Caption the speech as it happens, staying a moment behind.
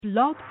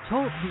Blog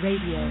Talk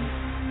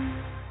Radio.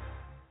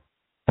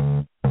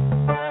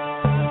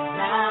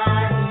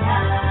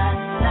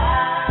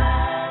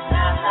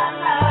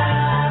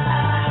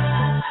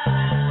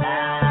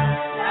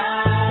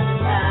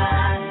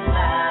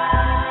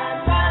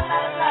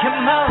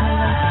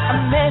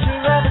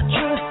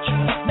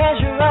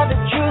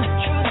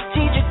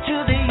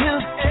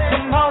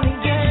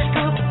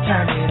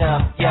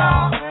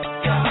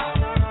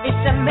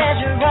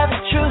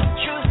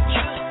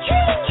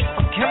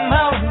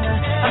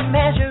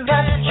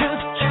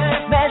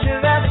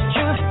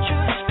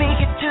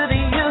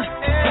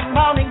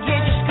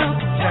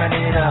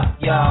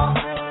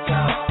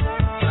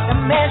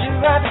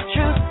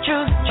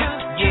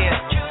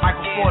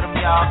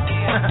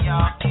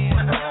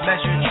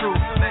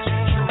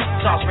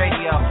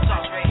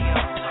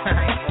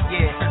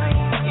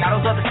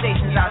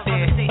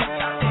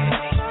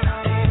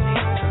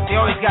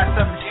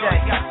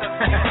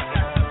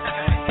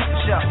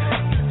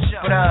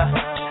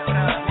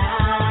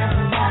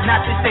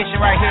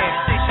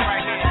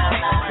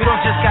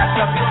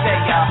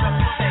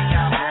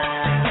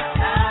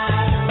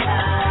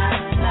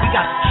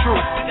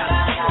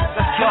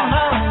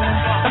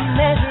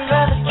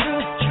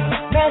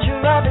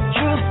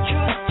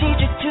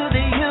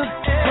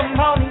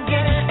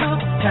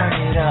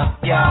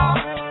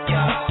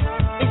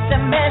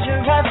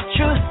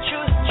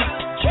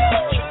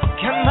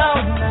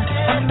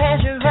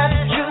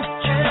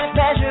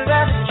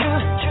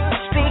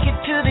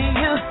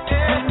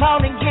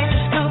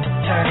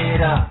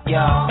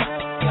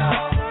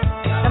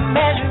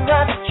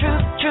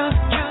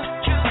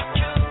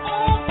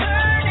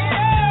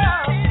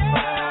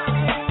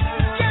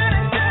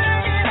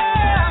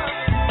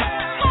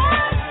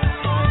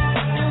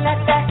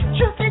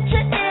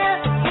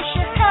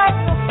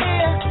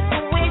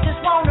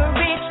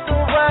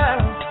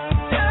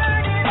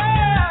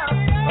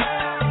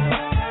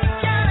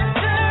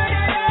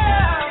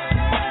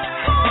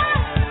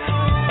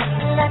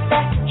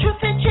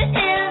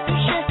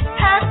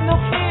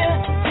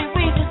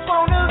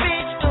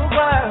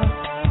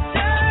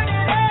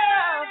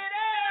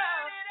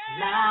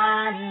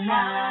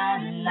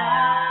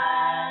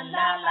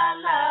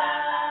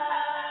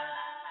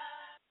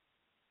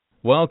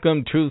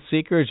 Welcome, Truth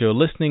Seekers. You're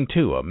listening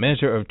to A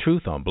Measure of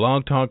Truth on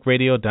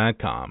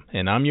blogtalkradio.com,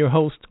 and I'm your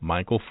host,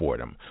 Michael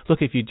Fordham.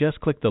 Look, if you just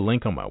click the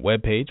link on my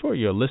webpage, or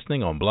you're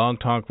listening on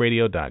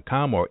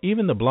blogtalkradio.com, or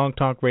even the Blog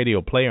Talk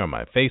Radio player on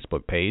my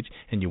Facebook page,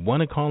 and you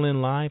want to call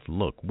in live,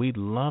 look, we'd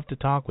love to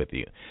talk with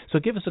you. So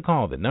give us a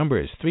call. The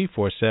number is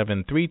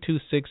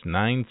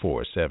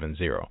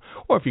 347-326-9470.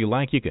 Or if you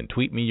like, you can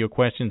tweet me your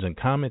questions and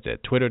comments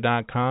at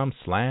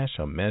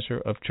twitter.com/A Measure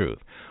of Truth.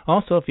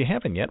 Also, if you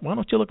haven't yet, why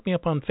don't you look me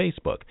up on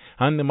Facebook?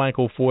 I'm the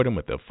Michael Fordham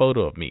with a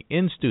photo of me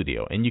in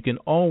studio, and you can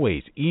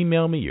always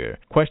email me your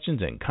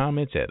questions and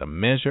comments at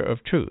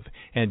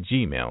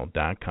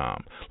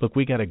ameasureoftruth@gmail.com. Look,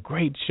 we got a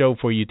great show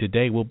for you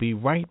today. We'll be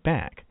right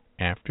back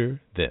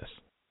after this.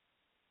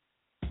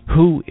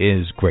 Who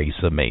is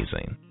Grace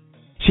Amazin?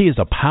 She is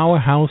a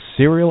powerhouse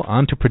serial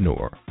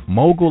entrepreneur,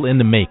 mogul in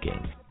the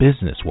making,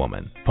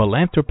 businesswoman,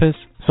 philanthropist,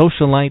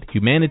 socialite,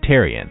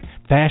 humanitarian,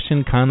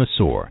 fashion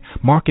connoisseur,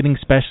 marketing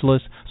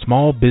specialist,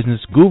 small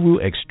business guru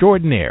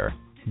extraordinaire,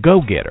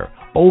 go-getter,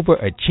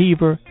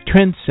 overachiever,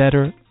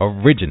 trendsetter,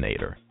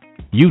 originator.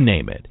 You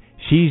name it,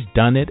 she's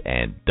done it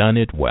and done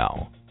it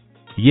well.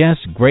 Yes,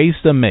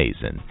 Grace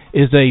Amazin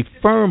is a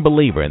firm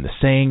believer in the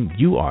saying,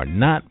 you are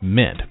not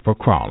meant for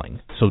crawling,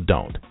 so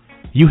don't.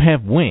 You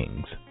have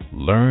wings,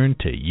 learn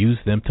to use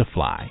them to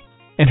fly.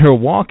 And her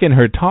walk and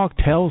her talk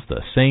tells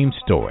the same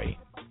story.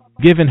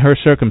 Given her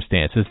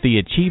circumstances, the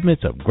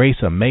achievements of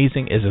Grace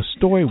Amazin is a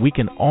story we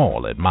can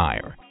all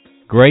admire.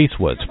 Grace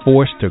was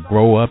forced to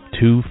grow up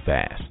too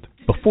fast.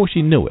 Before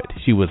she knew it,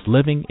 she was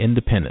living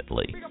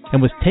independently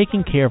and was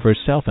taking care of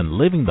herself and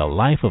living the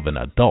life of an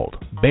adult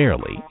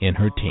barely in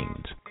her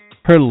teens.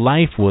 Her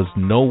life was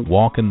no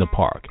walk in the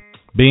park,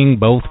 being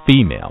both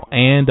female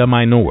and a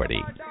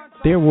minority.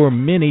 There were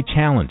many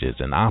challenges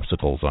and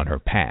obstacles on her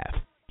path,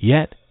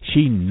 yet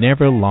she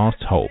never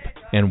lost hope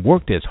and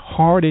worked as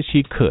hard as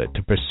she could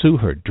to pursue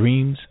her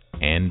dreams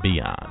and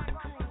beyond.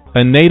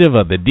 A native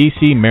of the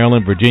D.C.,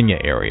 Maryland, Virginia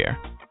area,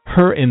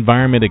 her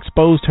environment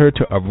exposed her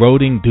to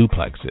eroding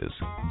duplexes,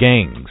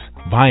 gangs,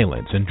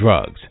 violence, and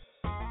drugs.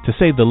 To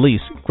say the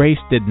least,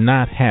 Grace did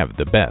not have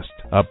the best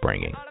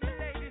upbringing.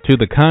 To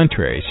the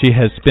contrary, she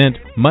has spent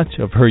much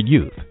of her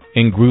youth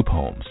in group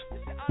homes.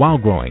 While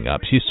growing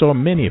up, she saw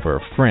many of her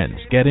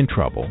friends get in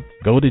trouble,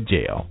 go to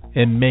jail,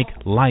 and make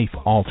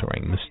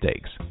life-altering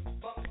mistakes.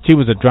 She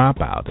was a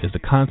dropout as a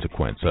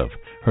consequence of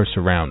her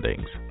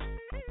surroundings.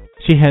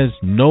 She has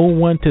no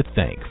one to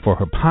thank for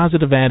her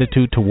positive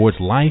attitude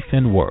towards life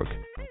and work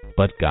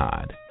but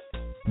God.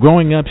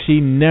 Growing up, she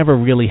never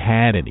really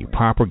had any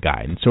proper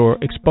guidance or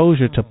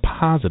exposure to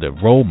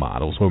positive role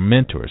models or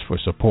mentors for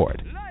support.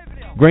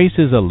 Grace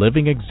is a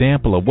living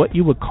example of what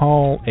you would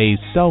call a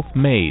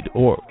self-made,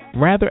 or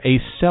rather a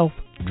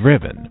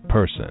self-driven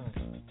person.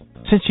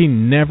 Since she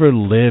never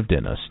lived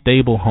in a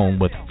stable home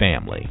with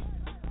family,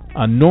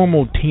 a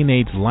normal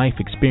teenage life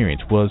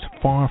experience was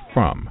far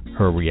from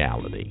her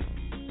reality.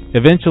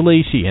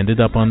 Eventually, she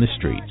ended up on the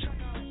streets,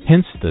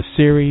 hence the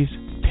series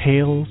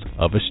Tales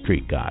of a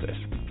Street Goddess.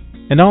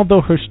 And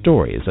although her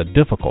story is a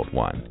difficult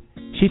one,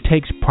 she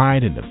takes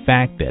pride in the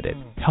fact that it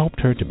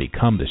helped her to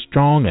become the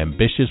strong,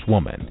 ambitious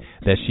woman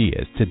that she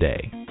is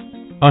today.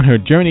 On her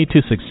journey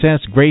to success,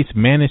 Grace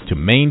managed to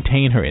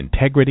maintain her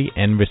integrity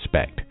and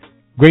respect.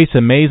 Grace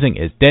Amazin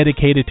is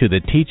dedicated to the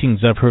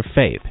teachings of her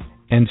faith,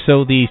 and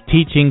so these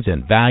teachings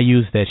and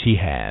values that she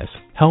has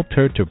helped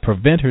her to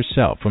prevent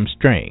herself from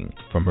straying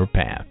from her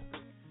path.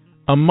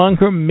 Among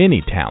her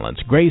many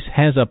talents, Grace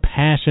has a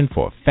passion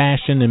for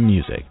fashion and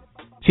music.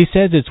 She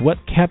says it's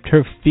what kept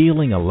her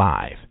feeling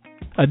alive.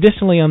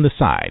 Additionally, on the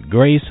side,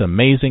 Grace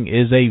Amazin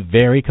is a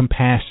very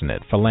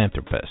compassionate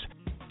philanthropist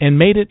and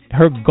made it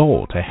her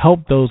goal to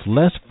help those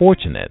less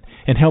fortunate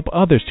and help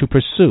others to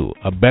pursue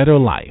a better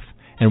life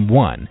and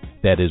one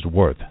that is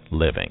worth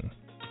living.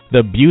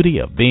 The beauty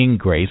of being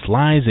Grace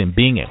lies in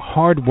being a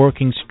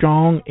hard-working,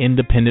 strong,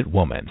 independent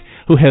woman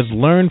who has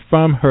learned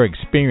from her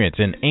experience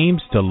and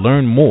aims to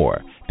learn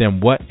more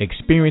than what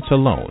experience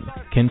alone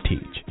can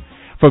teach.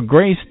 For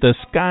Grace, the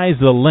sky's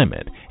the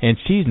limit, and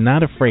she's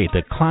not afraid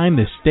to climb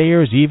the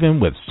stairs even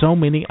with so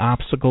many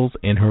obstacles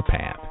in her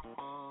path.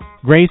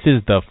 Grace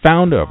is the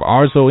founder of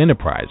Arzo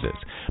Enterprises,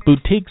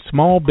 boutique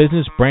small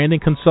business branding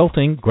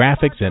consulting,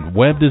 graphics, and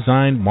web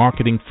design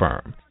marketing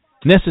firm.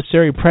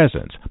 Necessary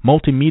Presence,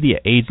 multimedia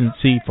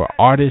agency for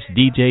artists,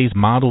 DJs,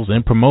 models,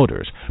 and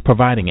promoters,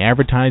 providing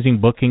advertising,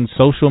 booking,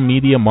 social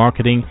media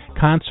marketing,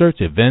 concerts,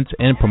 events,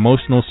 and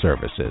promotional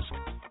services.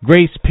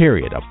 Grace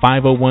Period, a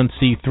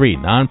 501c3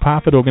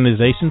 nonprofit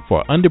organization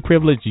for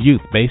underprivileged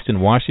youth based in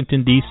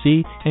Washington,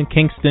 D.C. and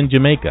Kingston,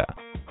 Jamaica.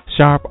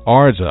 Sharp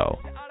Arzo,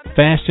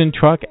 fashion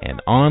truck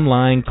and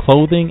online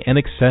clothing and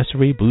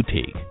accessory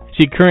boutique.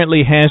 She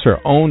currently has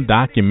her own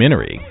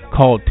documentary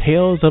called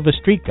Tales of a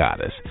Street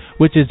Goddess,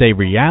 which is a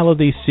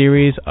reality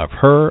series of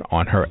her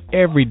on her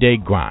everyday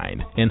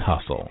grind and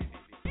hustle.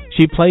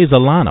 She plays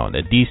Alana on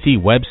the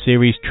DC web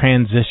series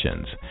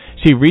Transitions.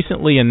 She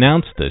recently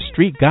announced the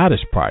Street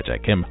Goddess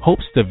Project and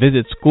hopes to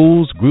visit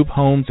schools, group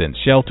homes, and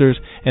shelters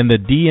in the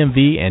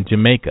DMV and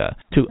Jamaica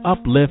to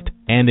uplift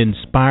and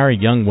inspire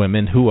young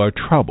women who are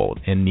troubled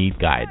and need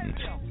guidance.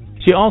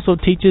 She also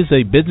teaches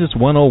a Business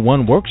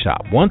 101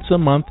 workshop once a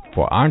month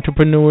for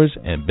entrepreneurs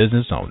and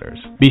business owners.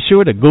 Be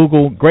sure to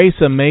Google Grace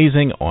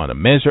Amazin on A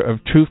Measure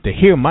of Truth to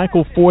hear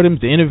Michael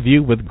Fordham's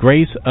interview with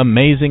Grace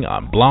Amazin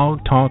on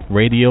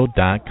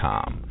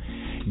blogtalkradio.com.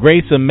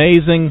 Grace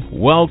Amazin,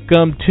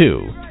 welcome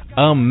to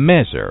A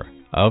Measure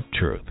of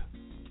Truth.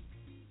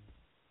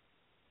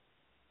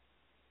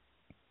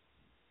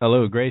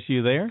 Hello, Grace,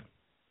 you there?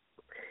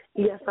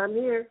 Yes, I'm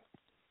here.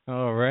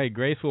 All right,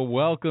 Grace, well,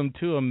 welcome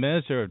to A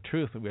Measure of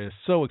Truth. We're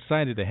so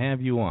excited to have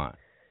you on.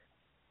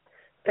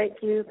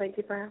 Thank you. Thank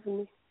you for having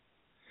me.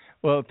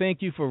 Well,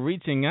 thank you for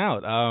reaching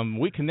out.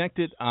 We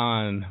connected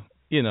on,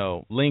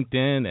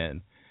 LinkedIn,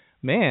 and,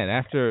 man,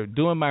 after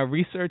doing my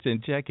research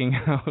and checking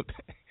out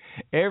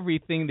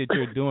everything that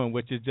you're doing,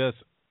 which is just,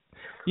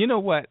 you know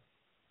what,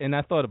 and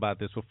I thought about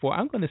this before,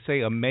 I'm going to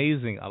say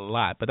amazing a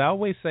lot, but I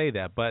always say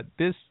that, but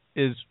this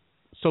is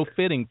so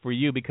fitting for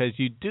you because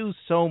you do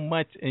so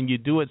much and you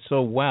do it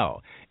so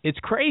well. It's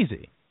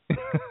crazy.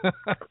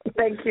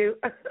 Thank you.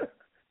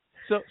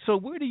 So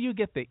where do you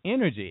get the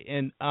energy?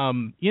 And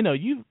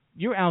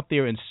you're out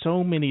there in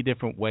so many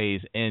different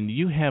ways, and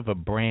you have a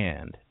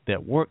brand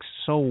that works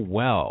so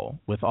well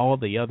with all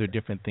the other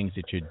different things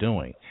that you're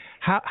doing.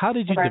 How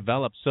did you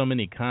develop so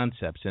many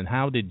concepts, and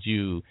how did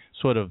you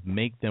sort of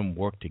make them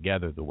work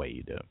together the way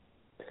you do?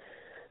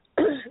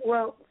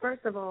 Well,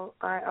 first of all,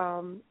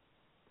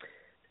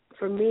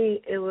 for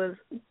me, it was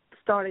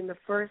starting the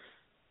first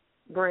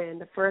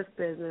brand, the first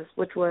business,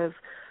 which was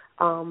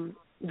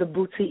the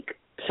boutique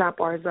Shop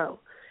Arzo.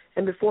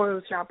 And before it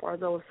was Shop Arzo,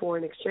 it was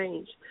Foreign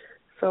Exchange.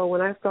 So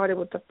when I started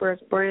with the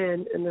first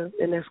brand in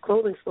those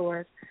clothing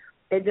stores,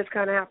 it just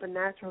kind of happened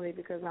naturally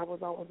because I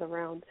was always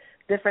around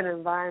different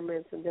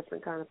environments and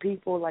different kind of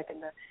people, like in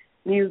the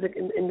music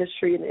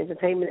industry and the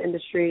entertainment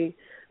industry.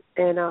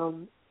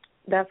 And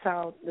that's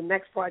how the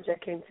next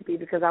project came to be,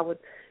 because I would,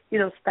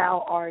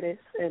 style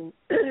artists and,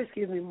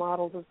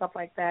 models and stuff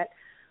like that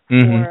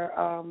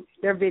for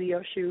their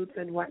video shoots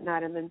and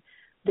whatnot. And then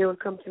they would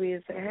come to me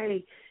and say,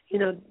 hey,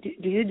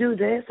 do you do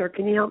this, or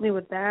can you help me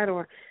with that,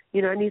 or,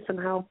 I need some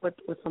help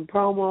with some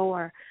promo,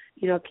 or,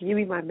 can you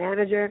be my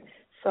manager?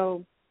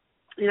 So,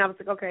 I was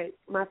like, okay,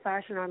 my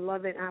fashion, I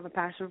love it. I have a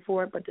passion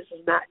for it, but this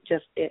is not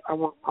just it. I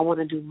want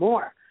to do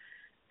more.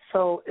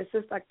 So it's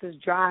just like this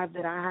drive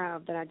that I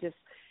have that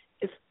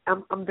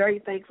I'm very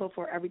thankful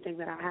for everything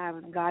that I have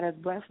and God has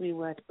blessed me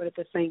with. But at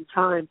the same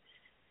time,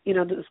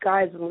 the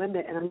sky is the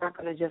limit, and I'm not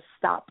going to just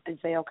stop and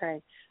say,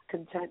 okay,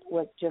 content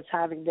with just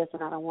having this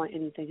and I don't want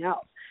anything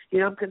else.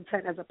 I'm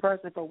content as a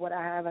person for what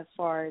I have as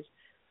far as,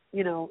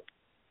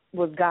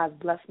 what God's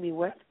blessed me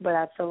with. But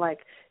I feel like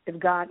if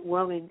God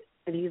willing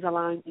and he's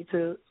allowing me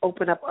to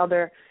open up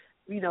other,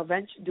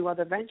 do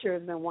other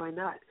ventures, then why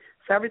not?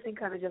 So everything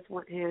kind of just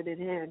went hand in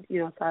hand.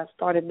 So I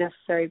started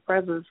Necessary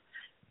Presence,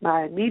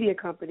 my media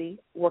company,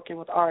 working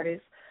with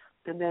artists.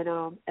 And then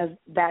as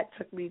that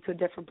took me to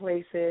different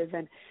places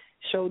and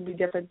showed me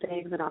different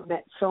things, and I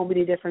met so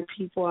many different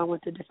people. I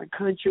went to different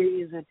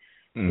countries, and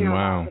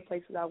all the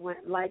places I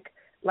went, like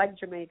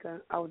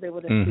Jamaica, I was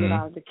able to see a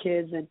lot of the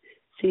kids and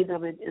see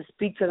them and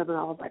speak to them, and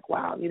I was like,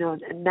 wow,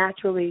 and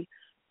naturally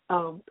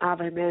I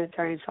have a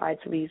humanitarian side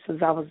to me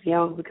since I was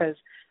young, because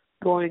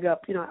growing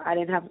up, I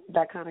didn't have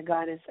that kind of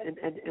guidance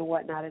and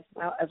whatnot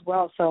as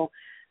well. So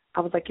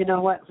I was like, you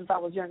know what, since I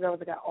was younger, I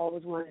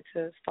always wanted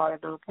to start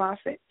a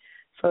nonprofit.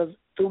 So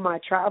through my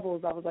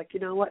travels, I was like, you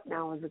know what,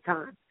 now is the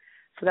time.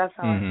 So that's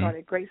how I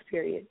started Grace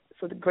Period.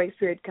 So the Grace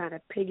Period kind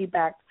of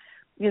piggybacked,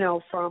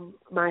 from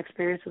my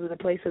experiences in the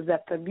places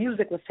that the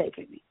music was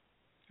taking me.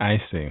 I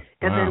see.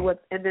 Wow.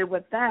 And then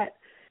with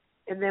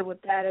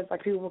that, it's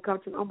like people will come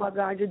to me, oh my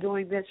God, you're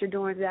doing this, you're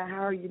doing that.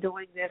 How are you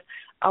doing this?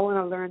 I want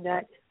to learn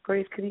that.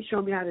 Grace, can you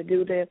show me how to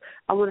do this?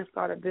 I want to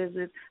start a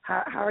business.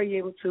 How are you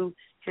able to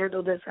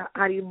handle this?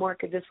 How do you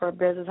market this for a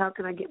business? How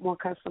can I get more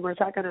customers?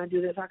 How can I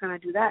do this? How can I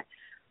do that?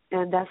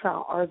 And that's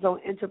how Our Zone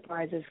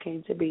Enterprises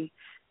came to be,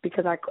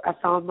 because I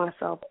found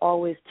myself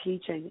always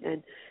teaching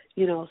and,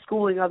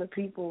 schooling other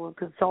people and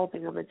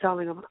consulting them and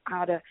telling them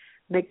how to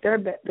make their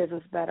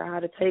business better, how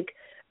to take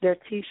their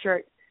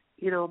T-shirt,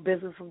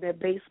 business from their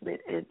basement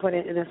and put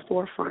it in a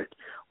storefront,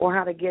 or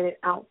how to get it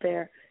out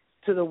there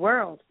to the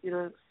world.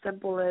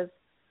 Simple as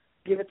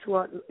give it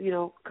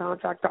to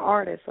contact an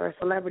artist or a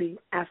celebrity,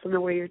 ask them to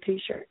wear your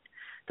T-shirt.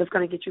 That's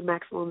going to get you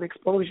maximum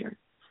exposure.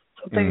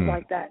 So things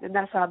like that, and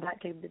that's how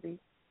that came to be.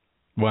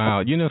 Wow,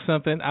 you know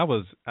something?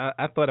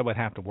 I thought I would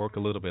have to work a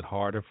little bit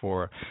harder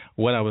for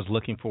what I was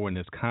looking for in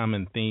this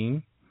common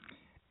theme,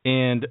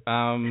 and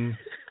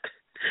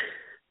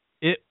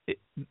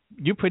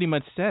you pretty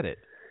much said it.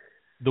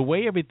 The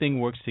way everything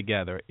works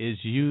together is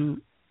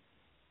you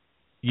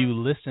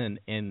listen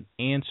and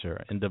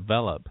answer and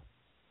develop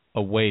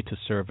a way to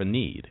serve a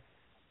need.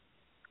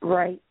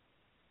 Right.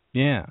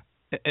 Yeah.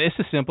 It's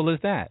as simple as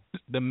that.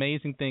 The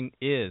amazing thing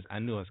is, I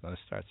knew I was going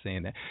to start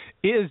saying that,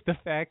 is the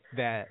fact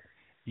that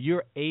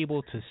you're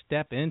able to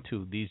step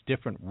into these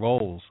different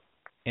roles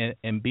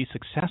and be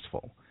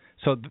successful.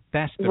 So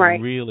that's the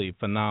really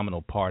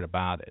phenomenal part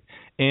about it.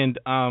 And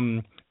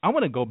I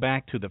want to go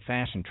back to the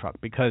fashion truck,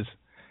 because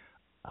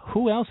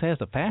who else has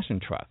a fashion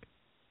truck?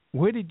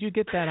 Where did you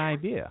get that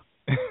idea?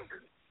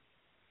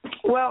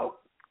 Well,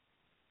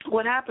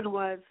 what happened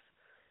was,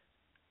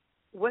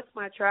 with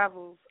my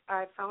travels,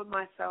 I found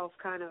myself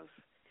kind of,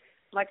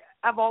 like,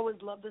 I've always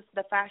loved this.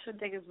 The fashion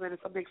thing has been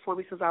something for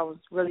me since I was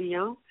really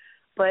young.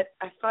 But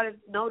I started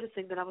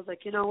noticing that I was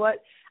like, you know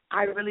what?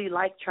 I really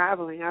like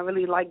traveling. I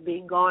really like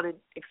being gone and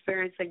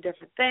experiencing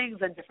different things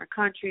and different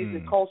countries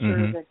and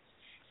cultures and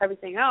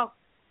everything else.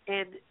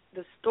 And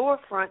the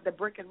storefront, the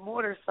brick and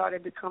mortar,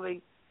 started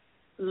becoming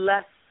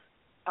less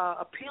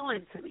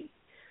appealing to me.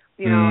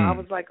 I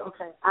was like,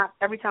 okay,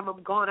 every time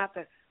I'm gone, I have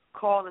to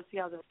call and see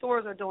how the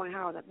stores are doing,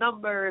 how are the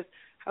numbers,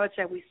 how much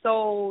have we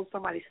sold,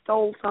 somebody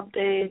stole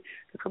something,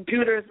 the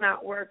computer is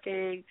not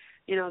working,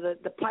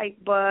 the pipe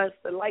bust,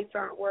 the lights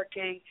aren't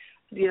working,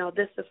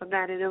 this and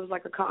that. And it was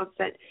like a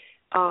constant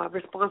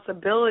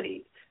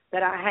responsibility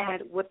that I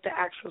had with the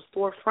actual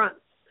storefront.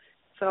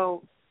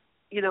 So,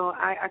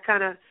 I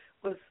kind of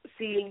was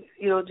seeing,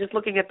 just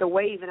looking at the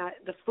wave, and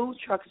the food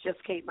trucks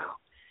just came out.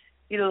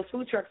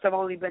 Food trucks have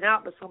only been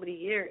out for so many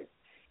years.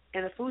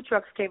 And the food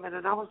trucks came in,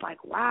 and I was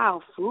like,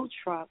 wow, food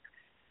truck,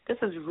 this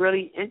is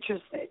really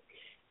interesting.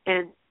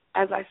 And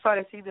as I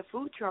started seeing the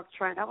food truck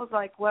trend, I was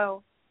like,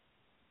 well,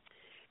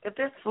 if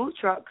there's food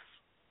trucks,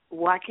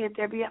 why can't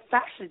there be a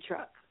fashion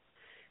truck?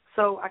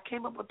 So I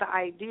came up with the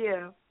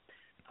idea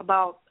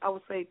about, I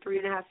would say,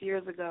 3.5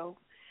 years ago.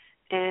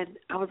 And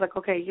I was like,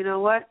 okay, you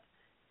know what?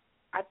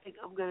 I think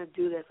I'm going to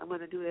do this.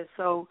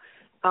 So,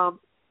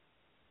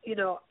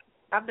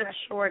 I'm not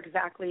sure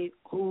exactly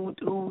who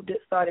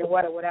started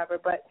what or whatever,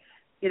 but,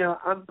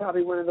 I'm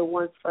probably one of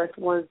the first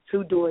ones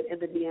to do it in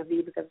the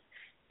DMV, because,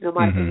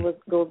 my thing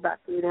goes back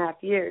 3.5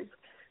 years.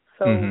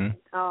 So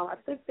I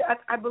think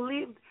I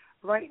believe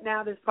right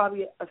now there's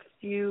probably a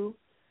few.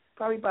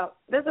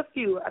 There's a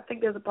few. I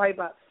think there's probably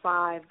about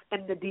 5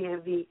 in the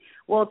DMV.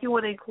 Well, if you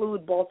want to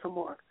include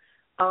Baltimore.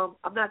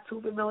 I'm not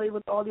too familiar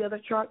with all the other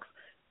trucks,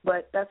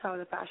 but that's how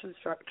the fashion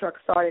truck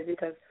started,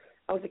 because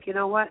I was like, you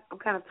know what? I'm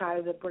kind of tired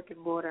of the brick and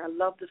mortar. I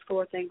love the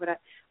store thing, but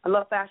I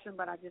love fashion,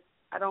 but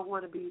I don't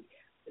want to be,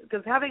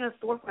 because having a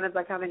storefront is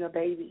like having a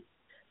baby.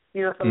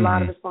 It's a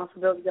lot of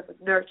responsibility. You have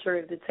to nurture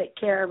it and take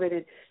care of it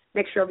and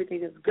make sure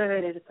everything is good,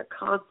 and it's a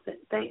constant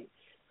thing,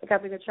 like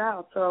having a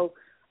child. So,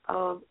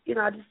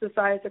 I just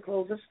decided to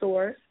close the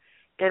stores,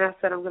 and I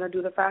said I'm going to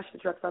do the fashion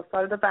truck. So I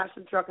started the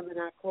fashion truck, and then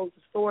I closed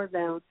the stores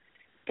down,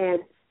 and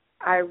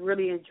I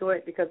really enjoy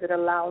it because it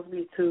allows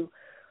me to,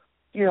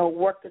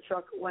 work the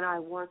truck when I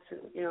want to.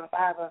 If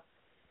I have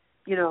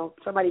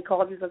somebody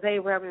calls me and says, hey,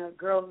 we're having a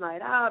girls'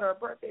 night out or a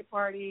birthday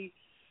party,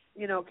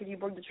 can you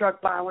bring the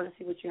truck by? I want to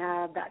see what you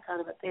have, that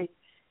kind of a thing.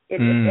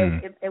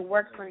 It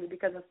works for me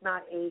because it's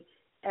not a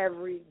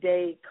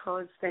everyday,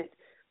 constant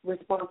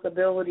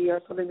responsibility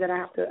or something that I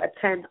have to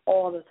attend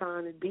all the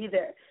time and be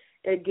there.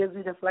 It gives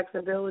me the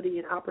flexibility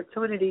and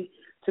opportunity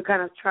to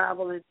kind of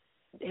travel and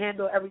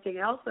handle everything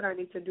else that I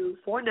need to do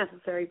for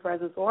necessary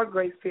presence or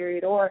grace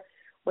period or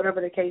whatever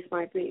the case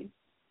might be.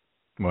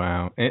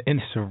 Wow. And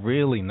it's a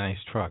really nice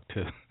truck,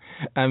 too.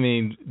 I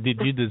mean, did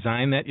you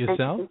design that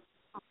yourself?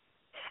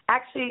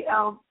 Actually,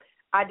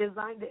 I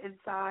designed it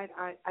inside.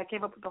 I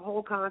came up with the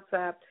whole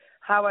concept,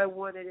 how I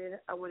wanted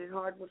it. I wanted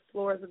hardwood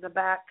floors in the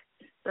back.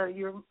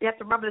 You have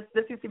to remember,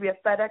 this used to be a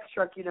FedEx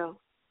truck, you know.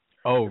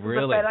 Oh,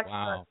 really?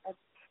 Wow. Truck.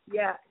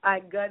 Yeah,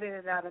 I gutted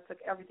it out. I took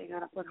everything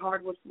out. I put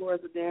hardwood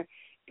floors in there.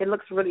 It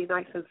looks really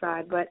nice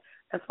inside. But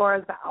as far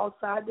as the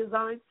outside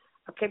design,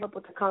 I came up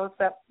with the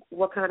concept,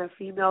 what kind of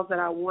females that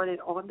I wanted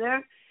on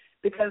there,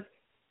 because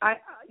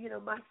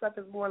my stuff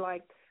is more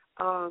like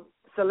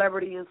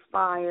celebrity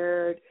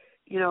inspired,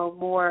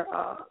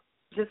 more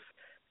just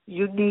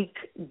unique,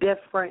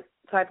 different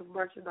type of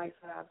merchandise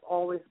that I've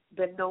always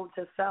been known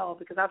to sell,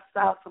 because I've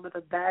styled some of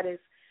the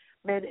baddest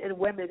men and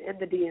women in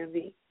the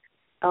DMV.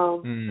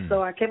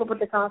 So I came up with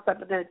the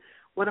concept, and then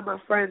one of my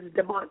friends,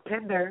 DeMont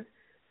Pender,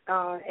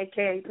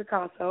 a.k.a.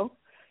 Picasso,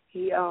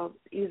 he's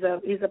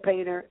a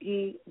painter.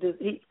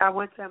 I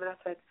went to him and I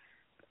said,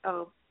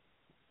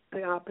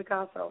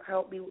 Picasso,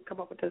 help me come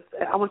up with this.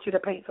 I want you to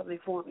paint something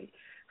for me.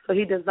 So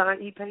he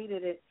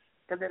painted it,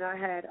 and then I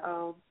had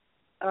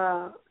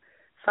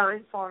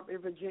Sign Farm in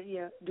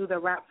Virginia do the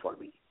wrap for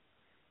me.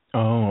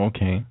 Oh,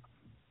 okay.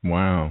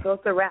 Wow. So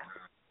it's a wrap.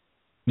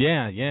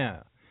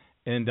 Yeah.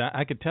 And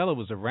I could tell it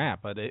was a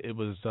wrap, but it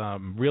was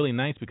really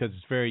nice because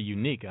it's very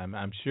unique.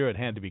 I'm sure it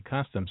had to be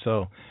custom.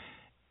 So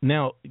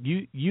now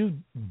you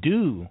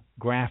do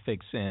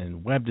graphics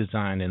and web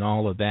design and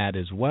all of that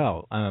as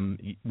well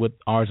with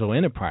Arzo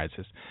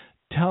Enterprises.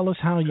 Tell us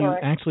how you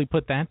actually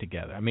put that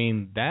together. I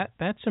mean,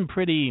 that's some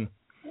pretty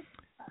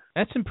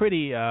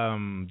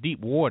deep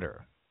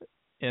water,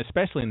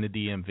 especially in the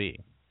DMV.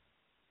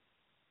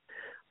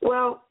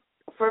 Well,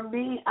 for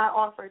me, I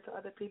offer it to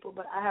other people,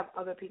 but I have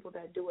other people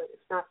that do it.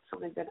 It's not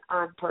something that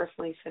I'm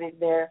personally sitting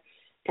there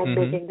and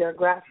making their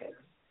graphics.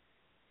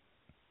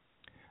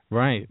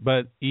 Right,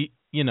 but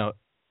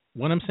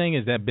what I'm saying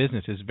is that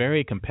business is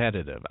very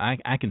competitive.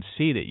 I can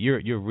see that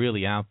you're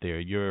really out there.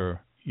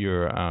 You're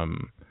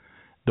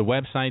the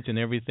websites and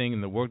everything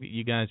and the work that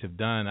you guys have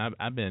done.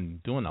 I've been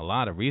doing a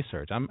lot of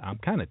research. I'm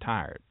kind of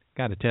tired.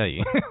 Got to tell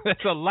you, there's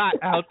a lot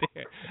out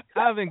there.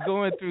 I've been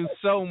going through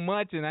so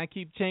much, and I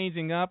keep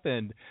changing up.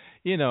 And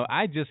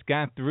I just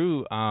got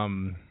through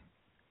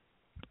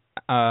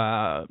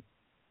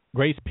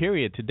grace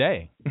period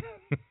today.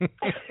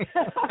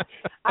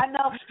 I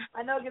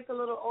know it gets a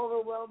little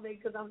overwhelming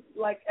because I'm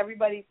like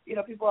everybody.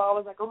 People are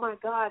always like, "Oh my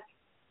God,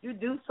 you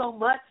do so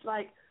much."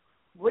 Like,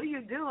 what do you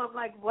do? I'm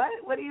like, what?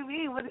 What do you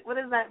mean? What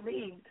does that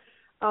mean?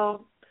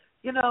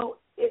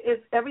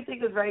 It's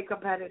everything is very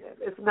competitive.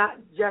 It's not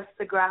just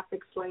the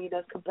graphics lane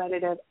that's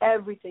competitive.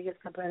 Everything is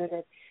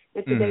competitive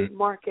in today's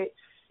market.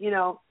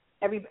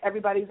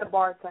 Everybody's a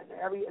bartender.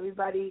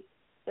 Everybody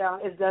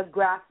does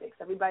graphics.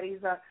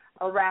 Everybody's a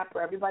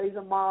rapper. Everybody's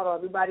a model.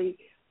 Everybody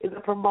is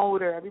a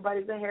promoter.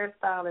 Everybody's a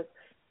hairstylist.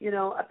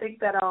 I think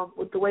that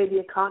with the way the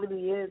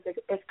economy is,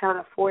 it's kind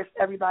of forced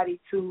everybody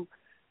to,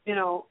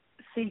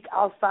 seek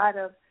outside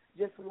of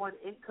just one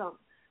income.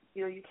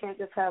 You can't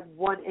just have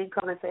one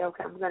income and say,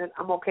 okay,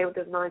 I'm okay with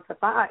this 9 to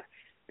 5,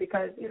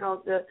 because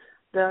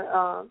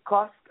the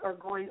costs are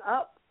going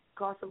up,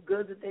 cost of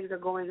goods and things are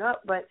going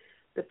up, but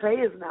the pay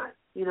is not.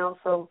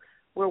 So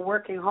we're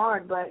working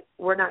hard, but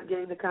we're not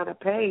getting the kind of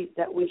pay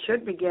that we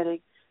should be getting.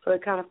 So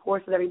it kind of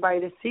forces everybody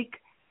to seek,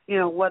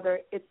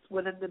 whether it's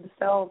within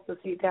themselves to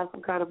see to have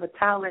some kind of a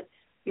talent.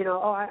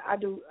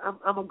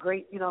 I'm a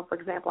great, for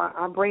example,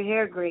 I braid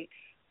hair great.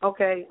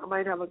 Okay, I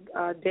might have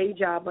a day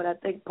job, but I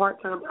think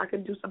part-time I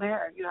can do some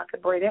hair. I can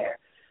braid hair.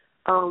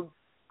 So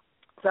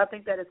I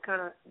think that it's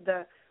kind of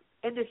the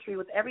industry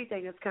with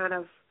everything is kind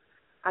of,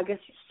 I guess,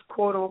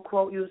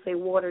 quote-unquote, you would say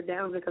watered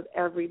down because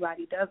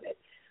everybody does it.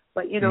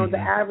 But, the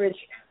average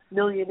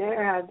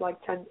millionaire has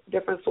like 10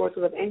 different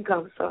sources of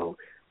income. So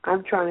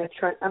I'm trying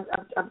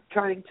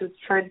to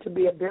trend to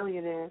be a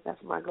billionaire.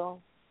 That's my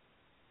goal.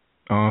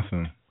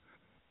 Awesome.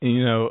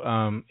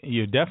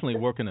 You're definitely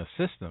working a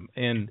system.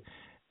 And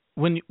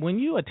when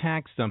you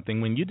attack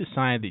something, when you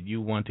decide that you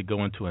want to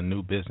go into a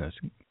new business,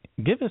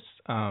 give us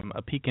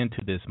a peek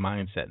into this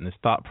mindset and this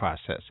thought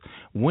process.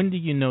 When do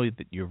you know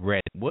that you're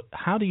ready?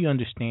 How do you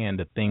understand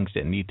the things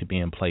that need to be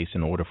in place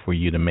in order for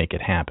you to make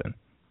it happen?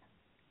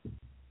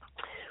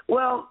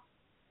 Well,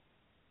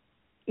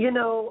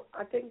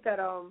 I think that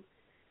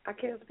I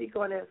can't speak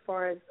on it as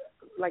far as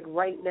like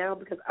right now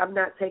because I'm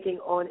not taking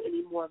on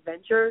any more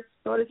ventures,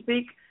 so to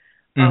speak.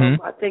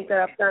 I think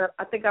that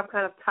I've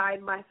kind of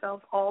tied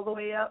myself all the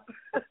way up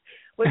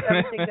with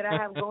everything that I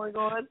have going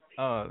on.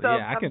 Oh, so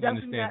yeah, I can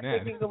understand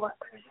that.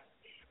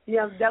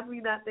 I'm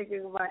definitely not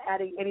thinking about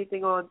adding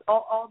anything on.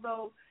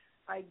 Although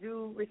I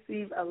do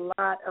receive a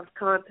lot of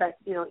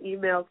contact,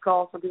 emails,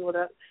 calls from people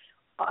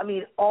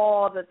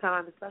all the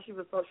time, especially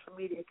with social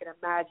media. You can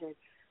imagine,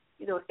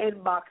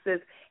 inboxes.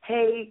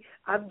 Hey,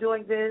 I'm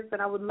doing this,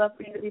 and I would love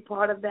for you to be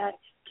part of that.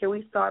 Can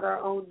we start our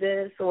own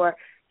this? Or,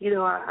 there's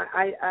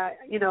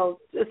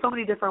so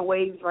many different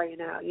waves right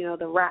now.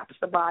 The wraps,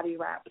 the body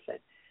wraps, and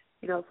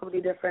so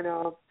many different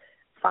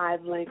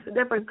 5 links, and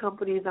different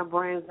companies and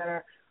brands that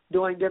are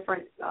doing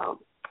different.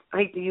 I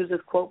hate to use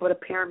this quote, but a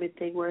pyramid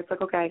thing where it's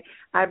like, okay,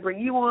 I bring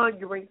you on,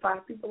 you bring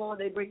 5 people on,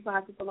 they bring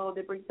 5 people on,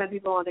 they bring 10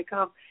 people on, they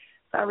come.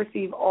 So I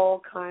receive all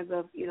kinds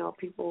of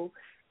people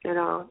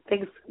and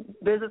things,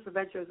 business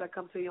adventures that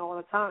come to me all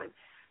the time.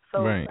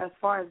 So as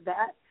far as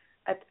that,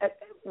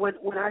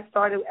 when I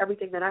started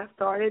everything that I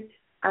started,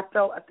 I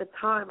felt at the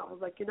time, I was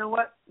like, you know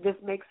what, this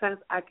makes sense,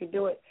 I can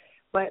do it.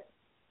 But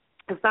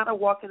it's not a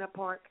walk in the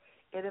park,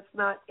 and it's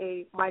not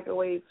a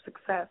microwave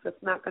success.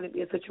 It's not going to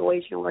be a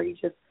situation where you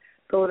just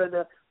throw it in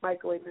the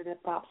microwave and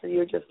it pops and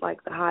you're just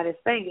like the hottest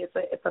thing.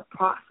 It's a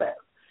process.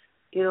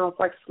 It's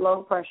like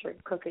slow pressure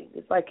cooking.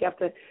 It's like you have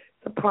to, it's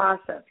a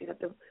process. You have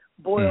to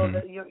boil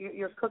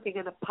you're cooking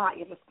in a pot.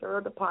 You have to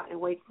stir the pot and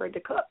wait for it to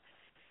cook.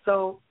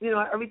 So,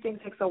 everything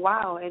takes a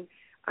while, and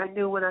I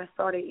knew when I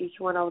started each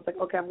one, I was like,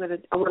 okay, I'm going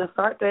to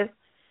start this.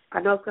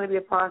 I know it's going to be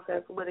a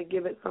process. I'm going to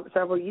give it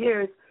several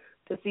years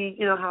to see,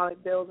 how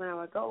it builds and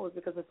how it goes,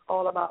 because it's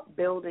all about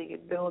building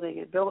and building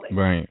and building.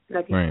 Right. And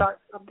if you start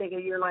something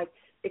and you're like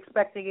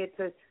expecting it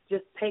to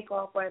just take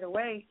off right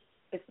away,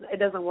 it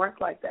doesn't work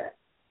like that.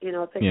 It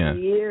takes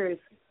years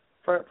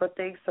for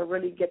things to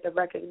really get the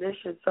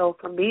recognition. So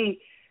for me,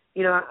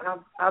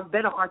 I've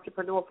been an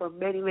entrepreneur for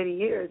many, many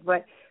years,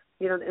 but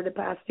in the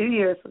past few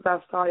years since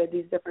I've started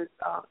these different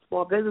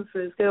small businesses,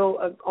 it's still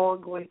an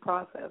ongoing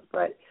process.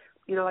 But,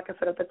 like I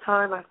said, at the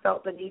time I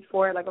felt the need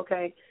for it, like,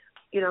 okay,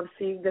 I'm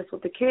seeing this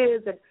with the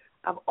kids, and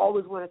I've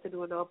always wanted to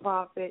do a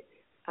nonprofit.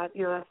 That's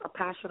a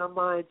passion of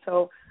mine.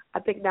 So I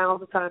think now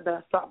is the time that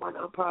I start my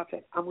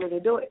nonprofit. I'm going to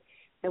do it.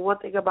 And one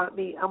thing about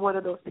me, I'm one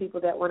of those people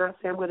that when I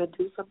say I'm going to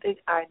do something,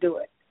 I do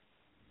it.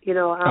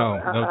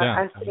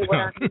 I say what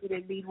I mean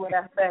and mean what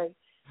I say.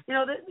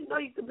 Because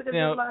there's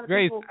a lot of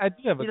Grace, people, I do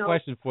have a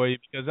question for you,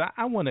 because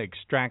I want to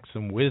extract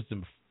some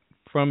wisdom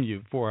from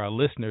you for our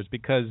listeners,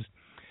 because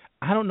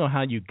I don't know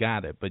how you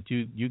got it, but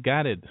you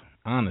got it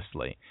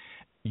honestly.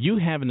 You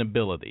have an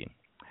ability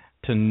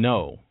to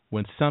know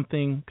when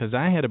something, because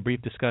I had a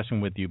brief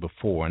discussion with you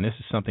before, and this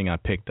is something I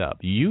picked up.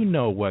 You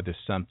know whether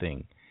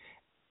something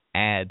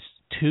adds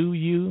to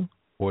you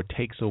or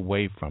takes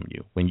away from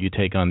you when you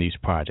take on these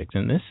projects.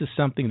 And this is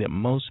something that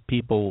most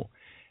people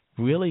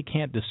really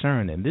can't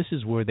discern, and this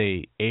is where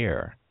they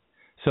err.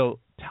 So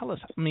tell us,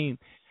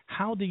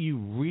 how do you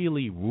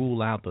really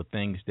rule out the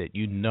things that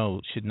you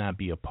know should not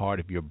be a part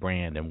of your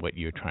brand and what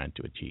you're trying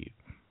to achieve?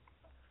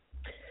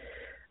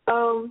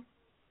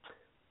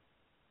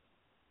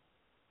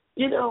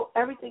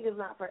 Everything is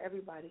not for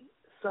everybody.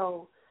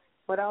 So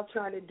what I'll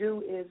try to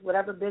do is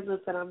whatever business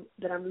that I'm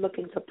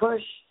looking to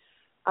push,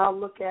 I'll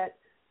look at,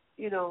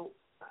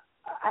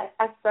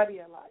 I study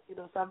a lot,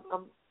 so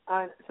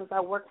since I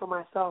work for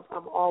myself,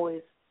 I'm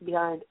always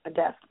behind a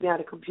desk,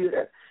 behind a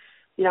computer.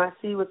 I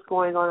see what's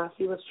going on. I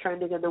see what's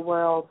trending in the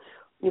world,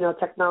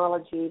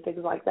 technology,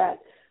 things like that.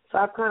 So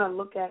I kind of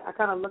look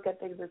at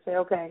things and say,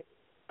 okay,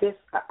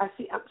 I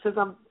see, since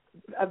I'm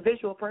a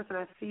visual person,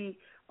 I see,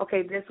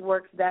 okay, this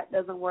works, that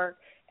doesn't work.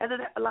 And then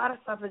a lot of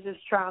stuff is just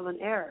trial and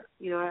error.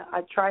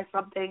 I try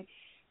something,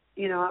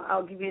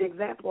 I'll give you an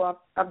example.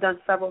 I've done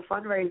several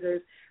fundraisers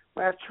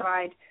where I've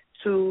tried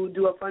to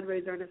do a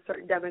fundraiser in a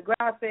certain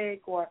demographic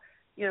or,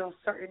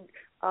 certain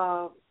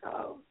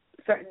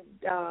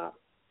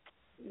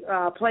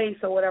place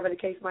or whatever the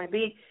case might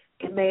be.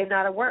 It may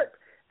not have worked.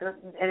 And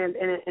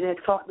it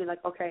taught me,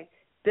 like, okay,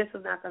 this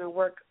is not going to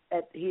work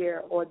at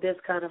here or this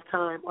kind of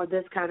time or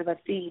this kind of a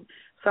theme,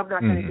 so I'm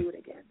not going to do it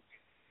again.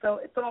 So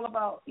it's all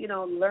about,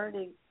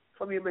 learning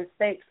from your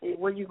mistakes. And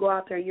when you go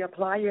out there and you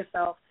apply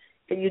yourself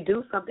and you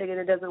do something and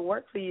it doesn't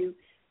work for you,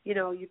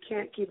 you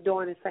can't keep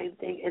doing the same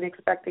thing and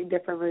expecting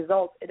different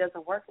results. It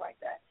doesn't work like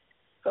that.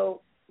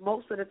 So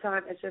most of the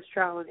time it's just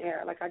trial and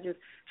error. Like I just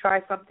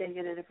try something,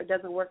 and then if it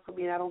doesn't work for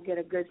me and I don't get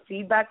a good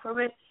feedback from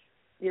it,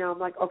 I'm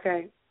like,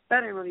 okay,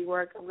 that didn't really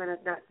work. I'm going to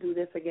not do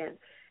this again.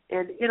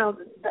 And,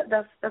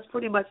 that's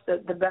pretty much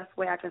the best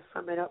way I can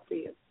sum it up for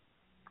you.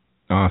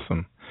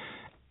 Awesome.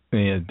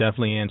 Yeah,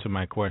 definitely answered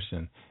my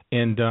question.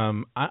 And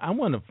I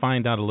want to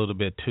find out a little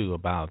bit, too,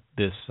 about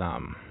this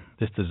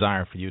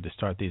desire for you to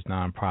start these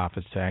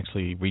nonprofits to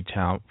actually reach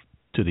out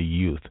to the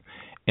youth.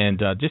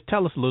 And just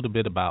tell us a little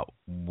bit about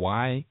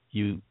why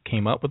you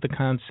came up with the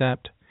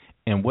concept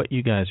and what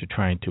you guys are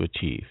trying to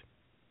achieve.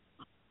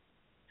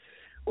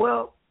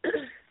 Well,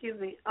 excuse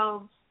me.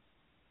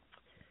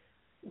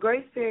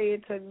 Grace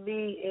Period to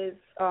me is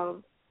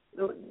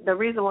the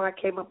reason why I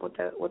came up with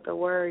the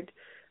word,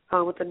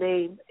 with the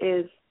name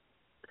is,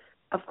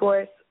 of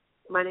course,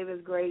 my name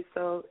is Grace,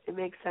 so it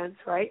makes sense,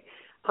 right?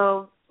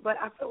 But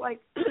I feel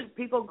like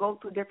people go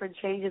through different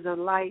changes in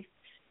life.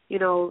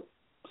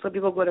 Some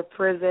people go to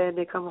prison,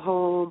 they come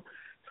home.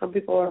 Some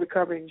people are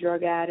recovering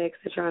drug addicts.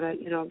 They're trying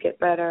to, get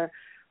better.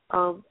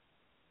 Some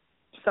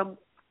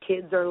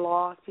kids are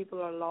lost,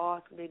 people are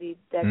lost, and they need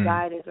that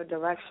guidance or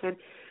direction.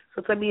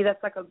 So to me,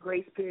 that's like a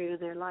grace period in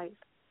their life,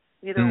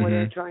 you know, where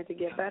they're trying to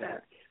get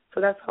better.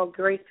 So that's how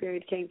grace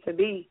period came to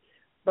be.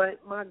 But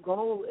my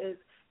goal is,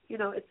 you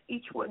know, it's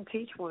each one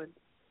teach one.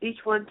 Each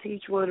one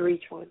teach one,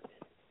 reach one.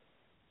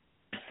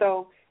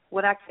 So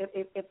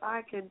if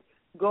I can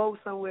go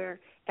somewhere,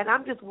 and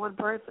I'm just one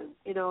person,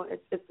 you know,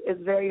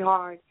 it's very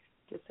hard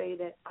to say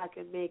that I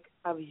can make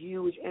a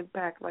huge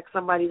impact like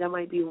somebody that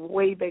might be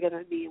way bigger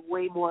than me and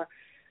way more,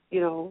 you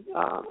know,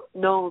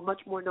 known,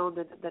 much more known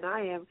than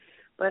I am.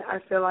 But I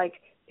feel like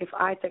if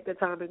I take the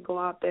time and go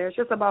out there, it's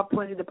just about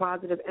putting the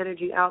positive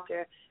energy out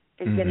there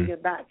and getting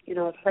it back, you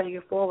know, paying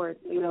it forward.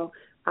 You know,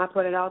 I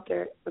put it out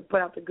there,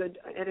 put out the good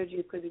energy,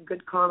 it's the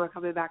good karma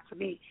coming back to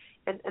me.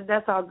 And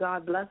that's how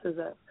God blesses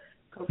us.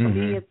 So for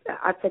me,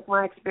 I take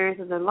my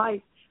experiences in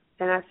life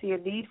and I see a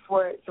need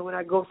for it. So when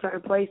I go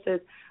certain places,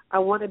 I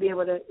want to be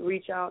able to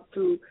reach out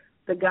to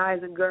the guys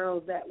and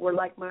girls that were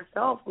like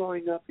myself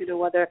growing up, you know,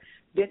 whether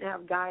didn't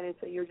have guidance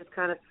and you're just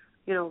kind of,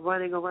 you know,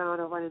 running around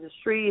or running the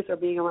streets or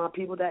being around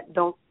people that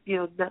don't, you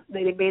know,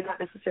 they may not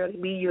necessarily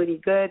mean you any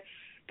good.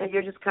 And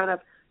you're just kind of,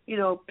 you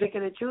know,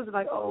 picking and choosing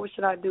like, oh, what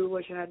should I do?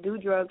 What should I do?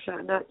 Drugs? Should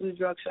I not do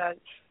drugs? Should I,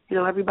 you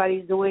know,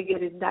 everybody's doing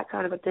it and that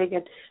kind of a thing.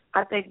 And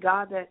I thank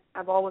God that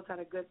I've always had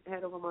a good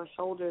head over my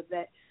shoulders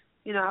that,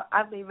 you know,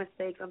 I've made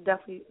mistakes. I'm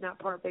definitely not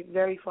perfect,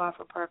 very far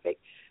from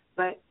perfect.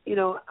 But, you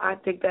know, I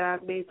think that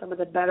I've made some of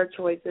the better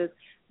choices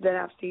that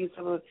I've seen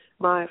some of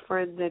my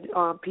friends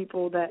and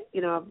people that,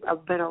 you know,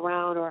 I've been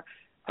around or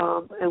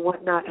and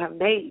whatnot have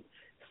made.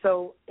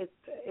 So it's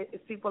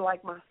people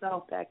like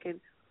myself that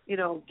can, you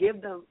know,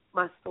 give them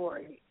my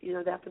story. You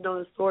know, they have to know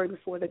the story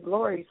before the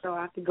glory. So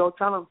I have to go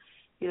tell them,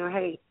 you know,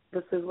 hey,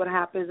 this is what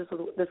happened.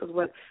 This is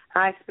what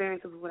I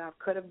experienced. This is what I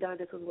could have done.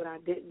 This is what I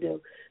didn't do.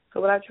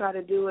 So what I try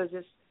to do is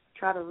just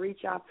try to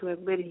reach out to as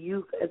many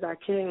youth as I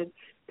can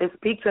and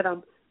speak to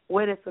them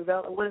when it's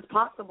available, when it's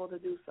possible to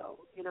do so.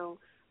 You know,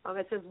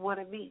 it's just one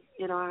of me.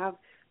 You know,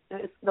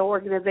 the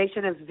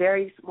organization is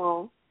very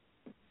small.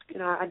 You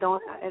know,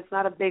 it's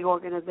not a big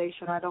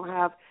organization. I don't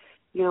have,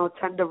 you know,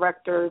 10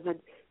 directors and,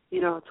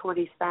 you know,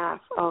 20 staff.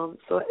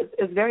 So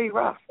it's very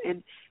rough.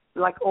 And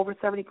like over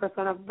 70%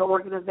 of the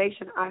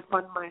organization, I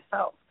fund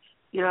myself.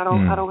 You know,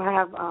 I don't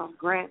have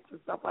grants and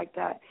stuff like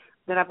that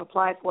I've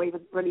applied for, even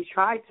really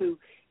tried to.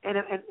 And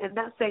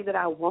not saying that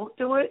I won't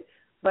do it,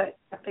 but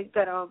I think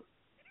that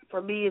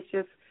for me it's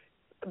just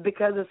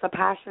because it's a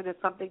passion,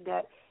 it's something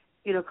that,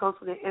 you know, comes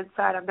from the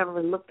inside. I've never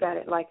really looked at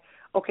it like,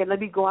 okay, let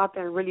me go out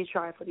there and really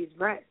try for these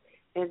grants.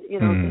 And, you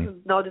know, this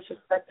is no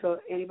disrespect to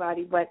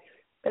anybody, but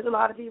there's a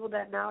lot of people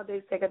that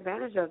nowadays take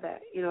advantage of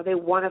that. You know, they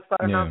want to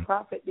start a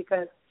nonprofit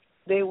because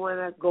they want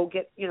to go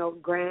get, you know,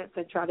 grants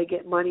and try to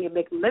get money and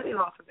make a living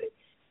off of it.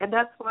 And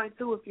that's fine,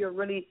 too, if you're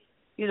really,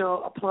 you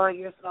know, applying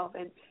yourself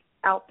and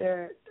out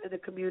there in the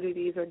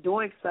communities or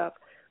doing stuff.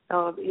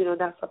 You know,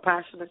 that's a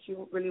passion that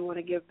you really want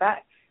to give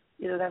back.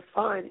 You know, that's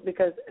fine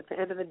because at the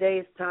end of the day,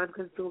 it's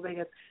time-consuming.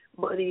 It's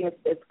money.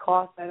 It's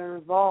costs that are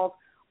involved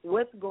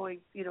with going,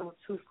 you know,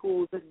 to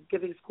schools and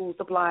giving school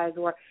supplies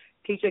or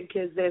teaching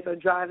kids this or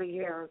driving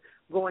here or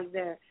going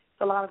there.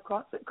 It's a lot of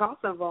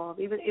costs involved.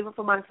 Even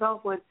for myself,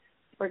 when,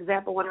 for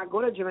example, when I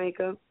go to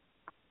Jamaica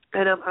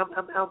and I'm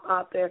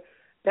out there,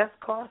 that's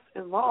costs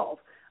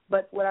involved.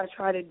 But what I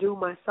try to do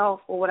myself,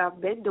 or what I've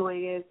been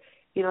doing is,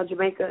 you know,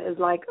 Jamaica is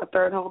like a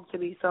third home to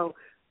me. So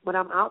when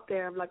I'm out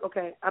there, I'm like,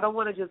 okay, I don't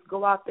want to just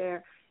go out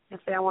there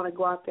and say I want to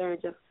go out there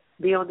and just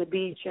be on the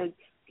beach and,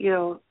 you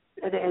know,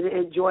 and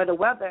enjoy the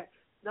weather.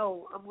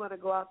 No, I'm going to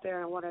go out there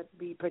and I want to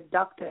be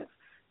productive.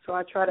 So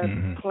I try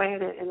to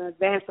plan it in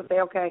advance to say,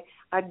 okay,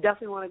 I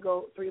definitely want to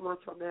go 3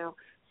 months from now.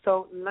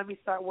 So let me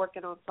start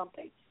working on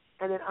something.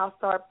 And then I'll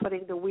start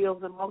putting the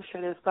wheels in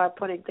motion and start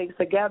putting things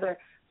together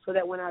so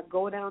that when I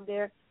go down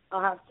there,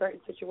 I'll have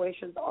certain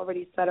situations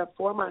already set up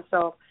for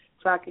myself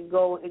so I can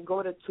go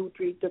to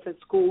 2-3 different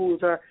schools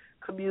or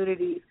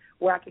communities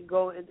where I can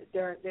go and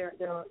they're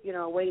you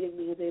know, awaiting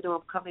me and they know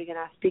I'm coming and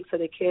I speak to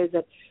the kids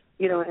and,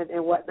 you know,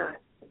 and whatnot.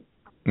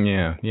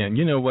 Yeah.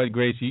 You know what,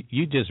 Grace?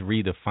 You just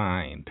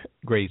redefined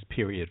grace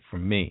period for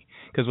me.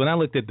 Because when I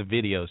looked at the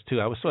videos, too,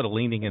 I was sort of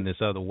leaning in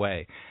this other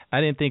way. I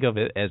didn't think of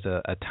it as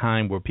a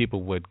time where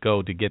people would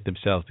go to get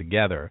themselves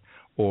together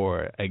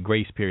or a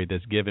grace period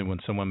that's given when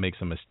someone makes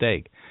a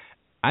mistake.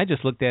 I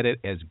just looked at it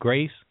as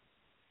grace,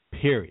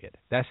 period.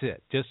 That's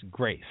it, just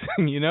grace,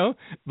 you know?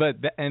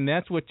 And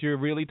that's what you're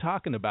really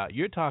talking about.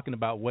 You're talking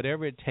about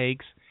whatever it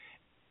takes.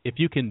 If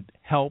you can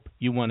help,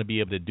 you want to be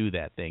able to do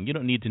that thing. You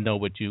don't need to know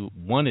what you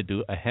want to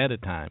do ahead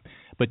of time,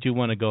 but you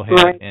want to go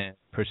ahead and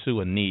pursue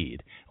a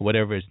need.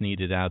 Whatever is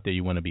needed out there,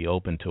 you want to be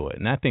open to it.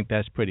 And I think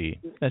that's pretty,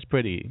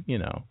 you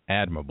know,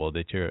 admirable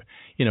that you're,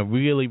 you know,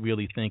 really,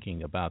 really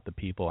thinking about the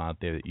people out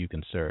there that you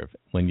can serve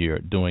when you're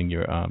doing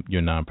your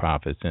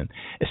nonprofits. And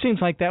it seems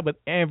like that with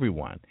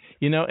everyone,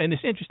 you know, and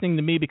it's interesting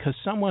to me because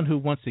someone who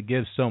wants to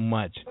give so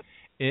much,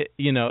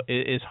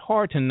 it's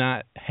hard to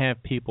not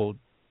have people,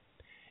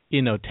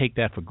 you know, take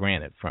that for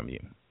granted from you.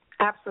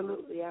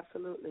 Absolutely.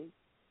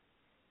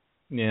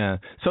 Yeah.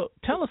 So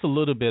tell us a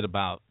little bit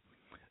about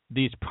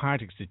these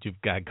projects that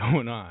you've got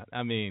going on.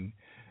 I mean,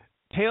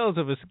 Tales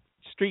of a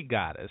Street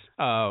Goddess.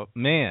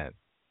 Man,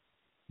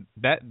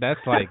 that's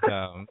like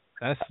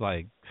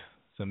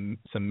some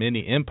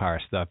mini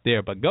empire stuff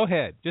there. But go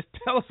ahead, just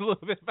tell us a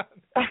little bit about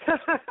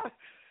it.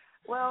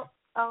 Well,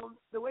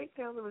 the way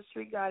Tales of a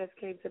Street Goddess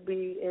came to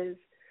be is,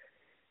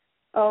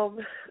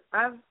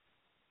 I've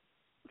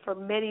for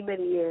many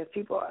years,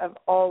 people have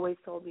always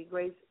told me,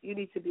 Grace, you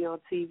need to be on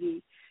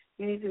TV.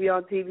 You need to be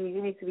on TV.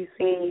 You need to be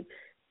seen.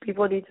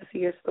 People need to see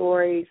your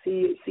story,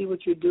 see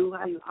what you do,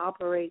 how you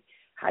operate,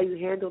 how you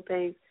handle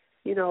things.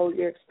 You know,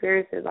 your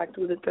experiences, like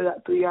through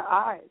your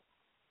eyes,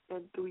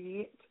 and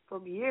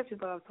from years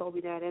people have told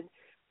me that. And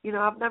you know,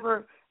 I've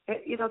never.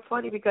 You know, it's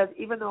funny because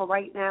even though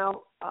right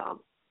now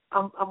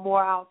I'm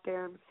more out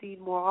there and seen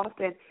more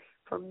often,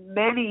 for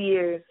many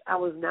years I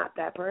was not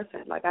that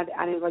person. Like I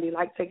didn't really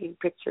like taking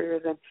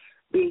pictures and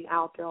being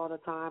out there all the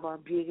time, or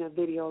being a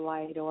video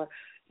light, or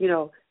you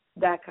know,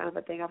 that kind of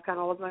a thing. I've kind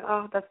of always like,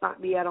 oh, that's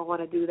not me. I don't want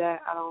to do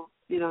that. I don't,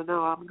 you know,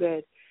 no, I'm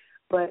good.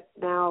 But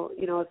now,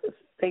 you know,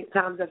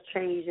 times have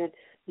changed, and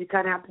you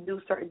kind of have to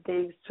do certain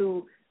things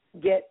to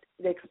get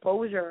the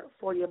exposure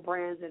for your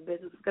brands and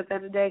business. Because at the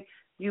end of the day,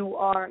 you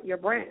are your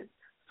brand.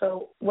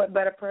 So what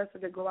better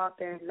person to go out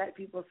there and let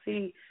people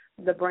see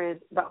the brand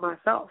but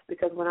myself?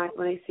 Because when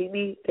they see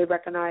me, they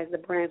recognize the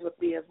brands with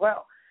me as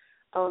well.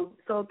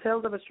 So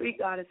Tales of a Street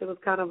Goddess, it was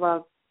kind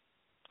of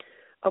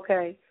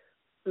okay,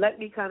 let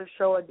me kind of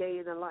show a day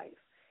in the life.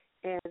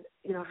 And,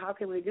 you know, how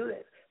can we do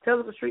this?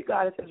 Tales of a Street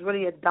Goddess is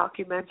really a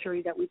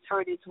documentary that we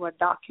turned into a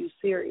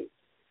docu-series,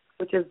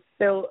 which is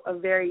still a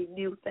very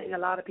new thing. A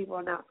lot of people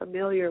are not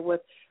familiar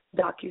with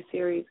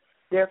docu-series.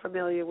 They're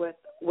familiar with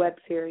web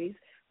series,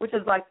 which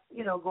is like,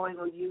 you know, going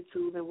on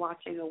YouTube and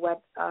watching a web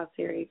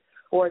series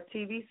or a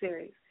TV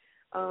series.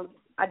 I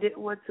didn't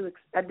want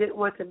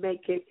to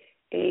make it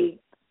a,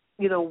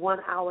 you know, 1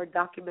 hour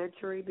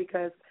documentary,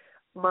 because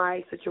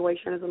my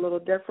situation is a little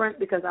different,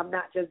 because I'm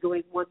not just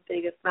doing one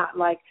thing. It's not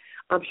like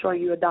I'm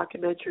showing you a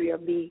documentary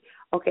of me.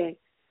 Okay,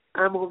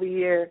 I'm over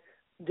here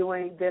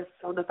doing this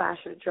on the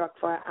fashion truck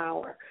for an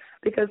hour,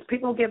 because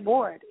people get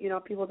bored. You know,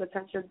 people's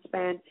attention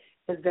span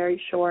is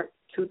very short,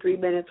 2-3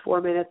 minutes,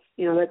 4 minutes.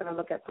 You know, they're going to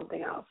look at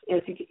something else.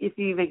 And if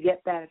you even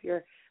get that, if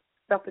your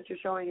stuff that you're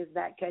showing is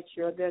that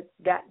catchy, or they're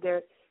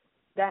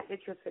that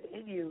interested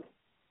in you.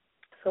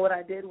 So what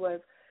I did was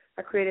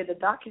I created a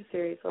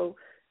docuseries. So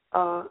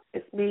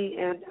it's me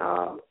and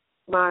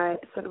my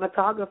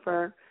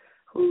cinematographer,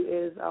 who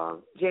is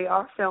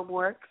JR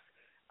Filmworks.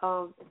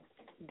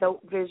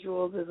 Dope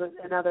Visuals is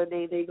another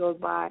name that he goes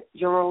by,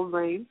 Jerome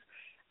Raines.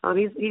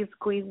 He's in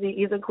Queens,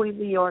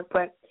 New York,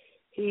 but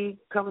he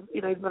comes.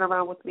 You know, he's been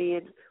around with me,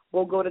 and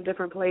we'll go to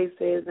different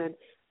places and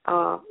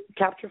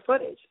capture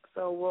footage.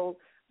 So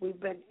we've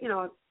been, you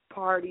know, at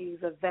parties,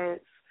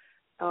 events,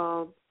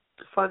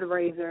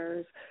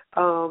 fundraisers,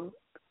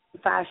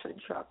 fashion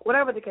truck,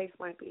 whatever the case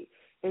might be.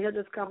 And he'll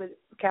just come and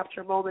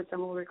capture moments, and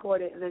we'll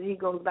record it, and then he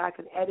goes back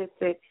and edits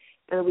it,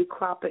 and then we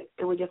crop it,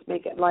 and we just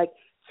make it like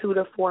 2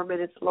 to 4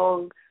 minutes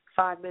long,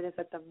 5 minutes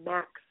at the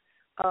max,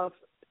 of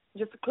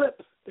just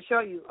clips to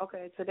show you,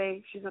 okay,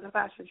 today she's in a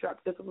fashion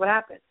truck. This is what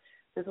happened.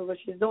 This is what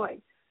she's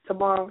doing.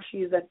 Tomorrow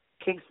she's in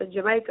Kingston,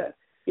 Jamaica,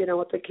 you know,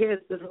 with the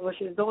kids. This is what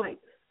she's doing.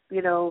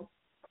 You know,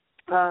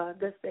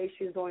 this day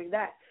she's doing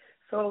that.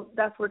 So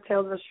that's where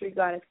Tales of a Street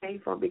Goddess came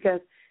from,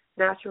 because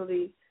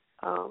naturally,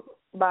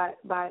 by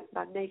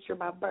nature,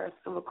 by birth,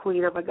 I'm a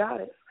queen, I'm a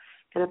goddess.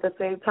 And at the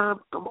same time,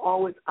 I'm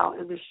always out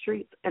in the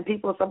streets. And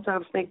people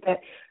sometimes think that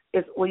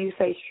when you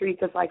say streets,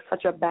 it's like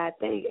such a bad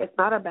thing. It's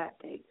not a bad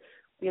thing.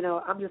 You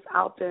know, I'm just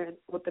out there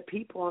with the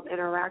people. I'm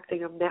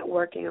interacting, I'm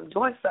networking, I'm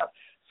doing stuff.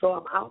 So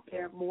I'm out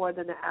there more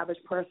than the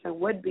average person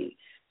would be.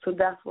 So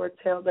that's where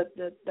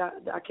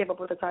I came up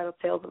with the title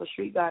Tales of a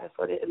Street Goddess.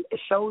 So it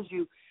shows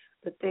you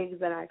the things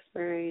that I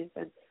experienced,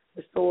 and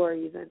the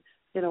stories, and,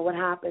 you know, what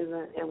happens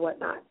and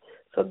whatnot.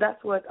 So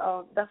that's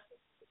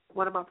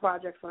one of my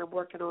projects that I'm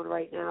working on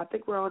right now. I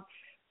think we're on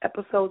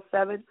episode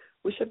 7.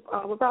 We're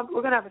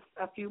gonna have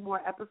a few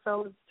more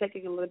episodes,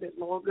 taking a little bit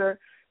longer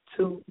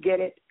to get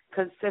it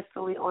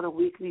consistently on a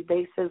weekly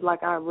basis,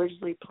 like I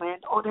originally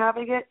planned on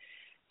having it.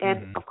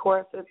 And of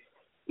course, it's,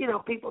 you know,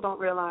 people don't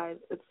realize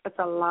it's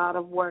a lot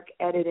of work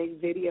editing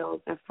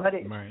videos and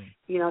footage. Right.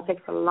 You know, it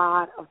takes a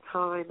lot of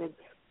time and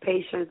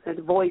patience and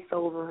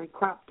voiceover, and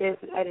crop this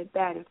and edit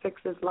that and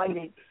fix this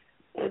lighting.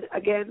 And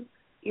again,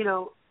 you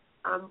know,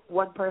 I'm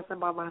one person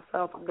by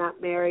myself. I'm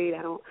not married.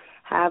 I don't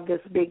have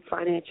this big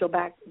financial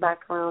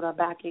background or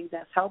backing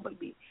that's helping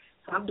me.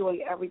 So I'm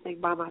doing everything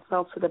by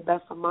myself to the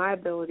best of my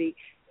ability,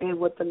 and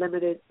with the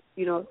limited,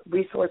 you know,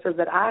 resources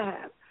that I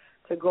have,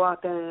 to go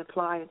out there and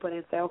apply and put in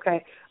and say,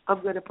 okay,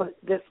 I'm going to put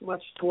this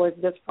much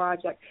towards this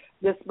project,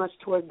 this much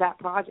towards that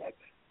project.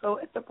 So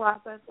it's a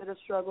process and a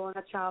struggle and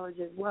a challenge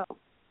as well.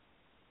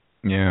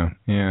 Yeah,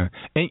 yeah.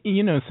 And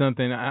you know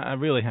something, I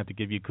really have to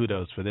give you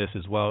kudos for this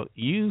as well.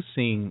 You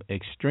seem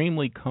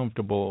extremely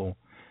comfortable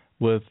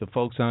with the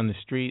folks on the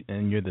street,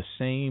 and you're the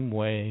same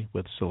way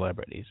with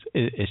celebrities.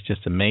 It's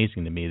just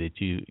amazing to me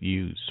that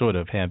you sort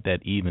of have that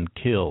even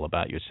keel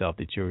about yourself,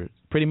 that you're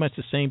pretty much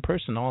the same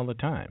person all the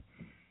time.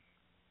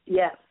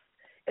 Yes.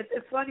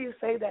 It's funny you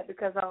say that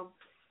because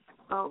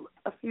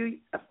a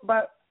few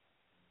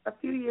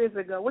years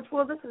ago,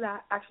 this has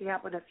actually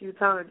happened a few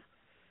times.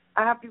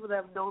 I have people that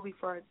have known me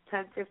for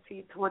 10,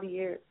 15, 20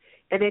 years,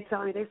 and they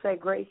tell me, they say,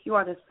 Grace, you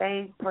are the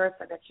same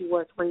person that you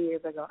were 20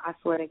 years ago. I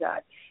swear to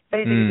God. If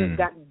anything, you've just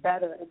gotten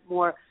better and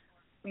more,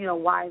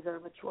 wiser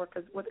and mature,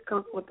 because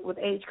with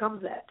age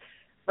comes that.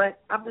 But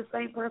I'm the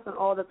same person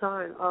all the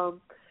time.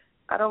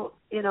 I don't,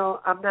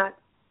 I'm not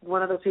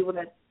one of those people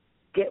that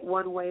get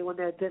one way when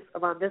they're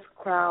around this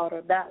crowd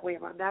or that way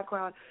around that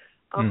crowd.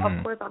 Of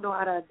course, I know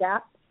how to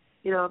adapt.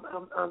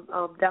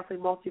 I'm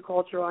definitely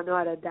multicultural. I know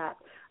how to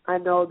adapt. I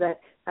know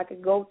that I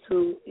can go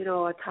to,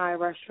 a Thai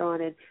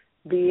restaurant and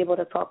be able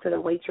to talk to the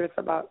waitress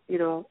about,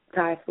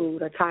 Thai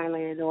food or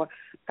Thailand, or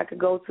I could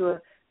go to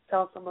a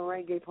salsa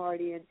merengue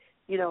party and,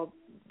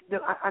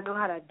 I know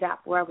how to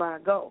adapt wherever I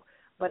go.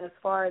 But as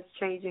far as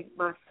changing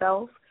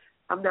myself,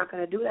 I'm not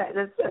going to do that.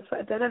 And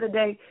at the end of the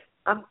day,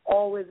 I'm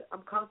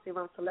constantly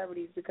around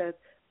celebrities because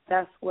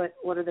that's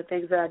one of the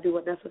things that I do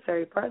with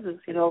Necessary Presence,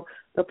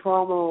 the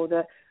promo,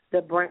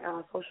 the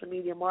brand, social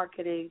media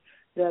marketing,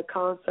 the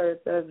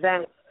concerts, the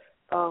events,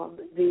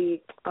 the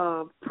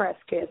press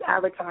kits,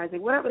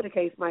 advertising, whatever the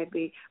case might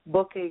be,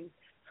 booking.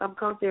 So I'm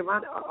constantly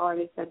around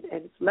artists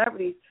and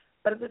celebrities,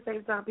 but at the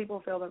same time,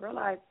 people fail to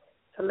realize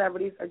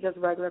celebrities are just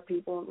regular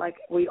people like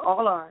we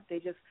all are. They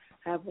just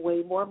have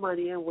way more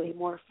money and way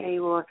more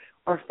fame or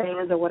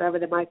fans or whatever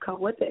that might come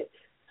with it.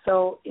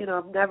 So,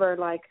 I'm never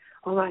like,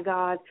 oh, my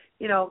God,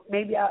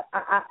 maybe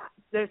I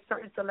there's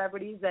certain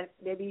celebrities that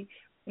maybe,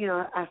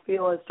 I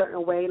feel a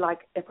certain way.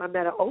 Like if I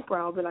met an Oprah,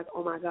 I'll be like,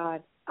 oh, my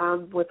God,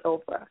 I'm with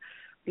Oprah,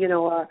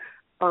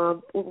 or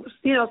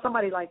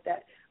somebody like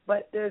that.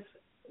 But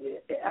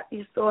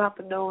you still have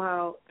to know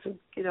how to,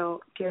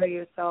 carry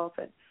yourself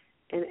and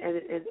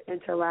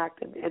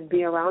interact and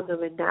be around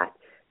them and not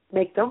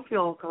make them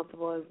feel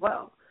uncomfortable as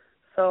well.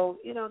 So,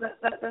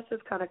 that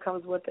just kind of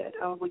comes with it.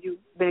 When you've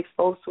been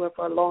exposed to it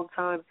for a long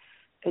time,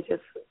 it's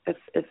just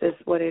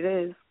what it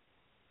is.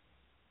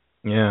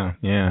 Yeah.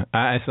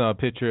 I saw a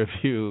picture of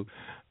you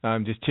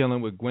just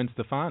chilling with Gwen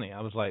Stefani.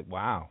 I was like,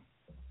 wow.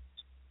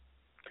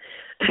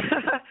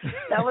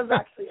 That was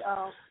actually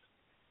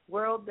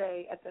World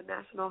Day at the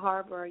National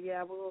Harbor.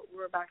 Yeah, we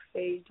were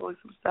backstage doing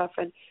some stuff,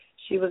 and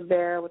she was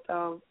there with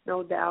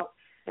No Doubt.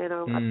 And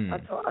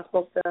I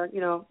spoke to her,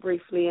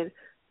 briefly, and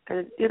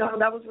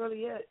that was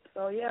really it.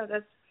 So yeah,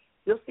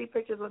 you'll see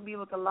pictures of me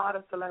with a lot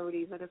of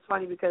celebrities, and it's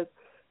funny because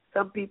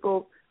some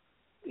people,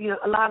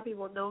 a lot of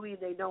people know me and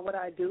they know what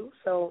I do,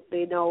 so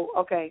they know,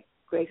 okay,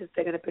 Grace is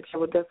taking a picture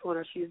with this one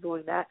or she's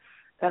doing that.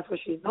 That's what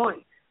she's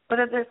doing. But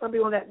then there's some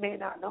people that may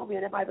not know me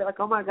and they might be like,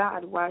 oh my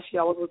God, why is she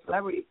always with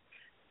celebrities?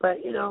 But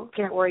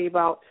can't worry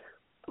about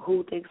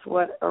who thinks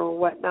what or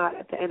what not.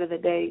 At the end of the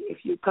day,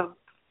 if you come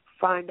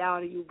find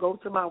out and you go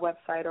to my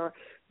website or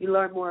you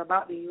learn more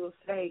about me, you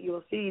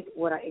will see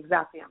what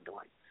exactly I'm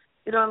doing.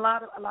 A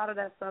lot of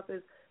that stuff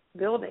is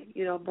building,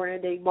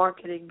 branding,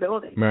 marketing,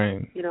 building.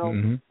 Right.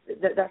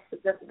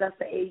 That's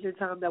the age and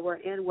time that we're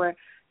in where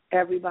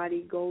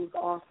everybody goes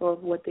off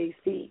of what they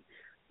see.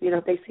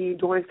 If they see you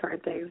doing certain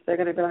things, they're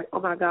going to be like, oh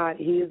my God,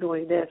 he's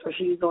doing this or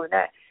she's doing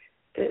that.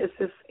 It's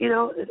just,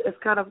 it's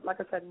kind of,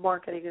 like I said,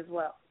 marketing as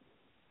well.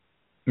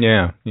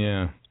 Yeah.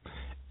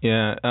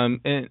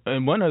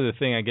 And one other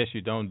thing I guess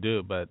you don't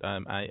do, but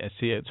I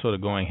see it sort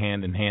of going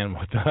hand in hand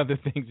with the other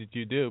things that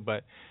you do.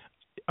 But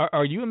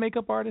are you a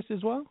makeup artist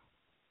as well?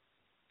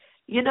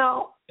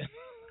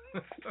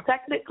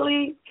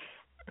 Technically,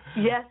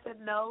 yes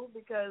and no,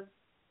 because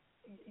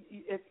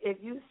if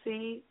you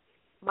see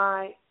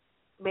my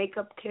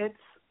makeup kits,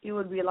 you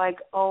would be like,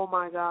 oh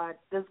my God,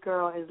 this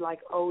girl is like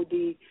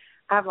OD.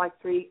 I have like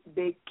 3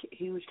 big,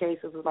 huge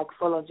cases with like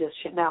full of just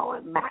Chanel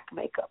and MAC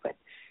makeup and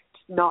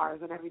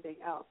NARS and everything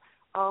else.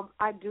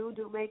 I do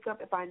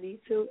makeup if I need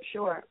to,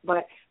 sure,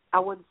 but I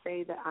wouldn't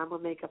say that I'm a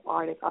makeup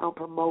artist. I don't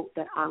promote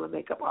that I'm a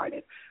makeup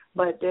artist.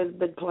 But there's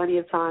been plenty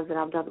of times that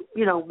I've done,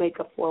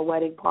 makeup for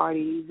wedding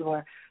parties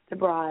or the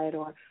bride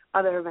or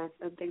other events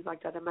and things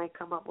like that might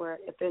come up where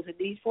if there's a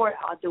need for it,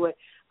 I'll do it.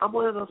 I'm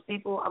one of those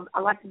people. I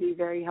like to be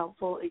very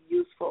helpful and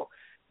useful.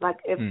 Like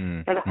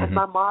and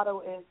my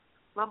motto is,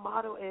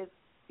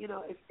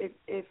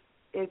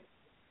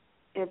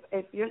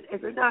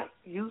 if you're not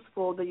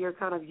useful, then you're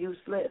kind of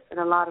useless in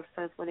a lot of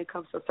sense when it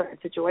comes to certain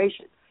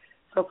situations.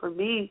 So for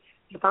me,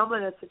 if I'm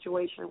in a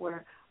situation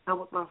where I'm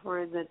with my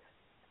friends and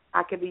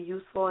I can be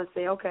useful and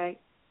say, okay,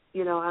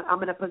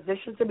 I'm in a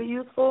position to be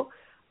useful,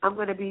 I'm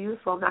going to be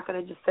useful. I'm not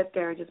going to just sit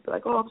there and just be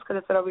like, oh, I'm just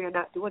going to sit over here and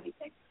not do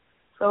anything.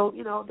 So,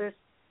 there's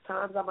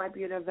times I might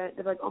be in an event,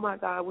 they're like, oh, my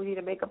God, we need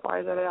a makeup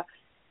artist.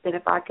 And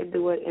if I can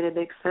do it and it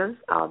makes sense,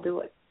 I'll do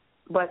it.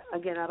 But,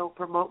 again, I don't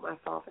promote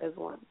myself as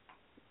one.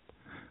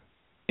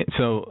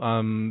 So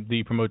do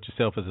you promote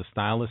yourself as a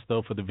stylist,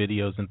 though, for the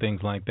videos and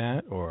things like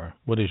that? Or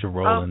what is your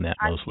role in that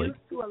mostly?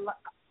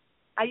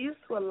 I used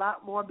to a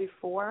lot more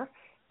before,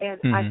 and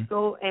Mm-hmm. I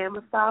still am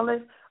a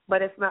stylist,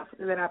 but it's not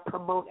something that I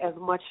promote as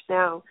much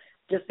now,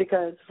 just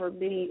because for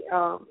me,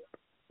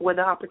 when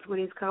the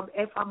opportunities come,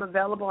 if I'm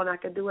available and I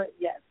can do it,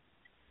 yes.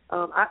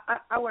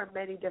 I wear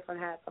many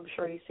different hats. I'm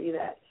sure you see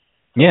that.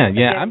 Yeah.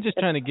 Again, I'm just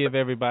trying to give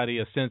everybody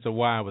a sense of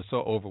why I was so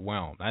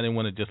overwhelmed. I didn't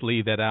want to just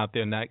leave that out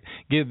there and not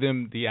give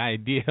them the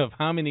idea of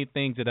how many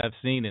things that I've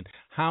seen and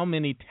how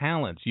many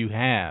talents you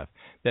have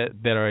that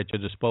are at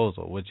your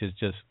disposal, which is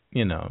just,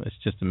 it's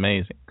just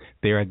amazing.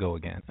 There I go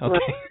again. Okay.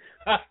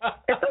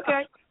 It's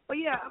okay. Well,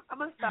 yeah,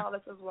 I'm a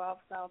stylist as well.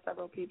 I've styled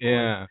several people.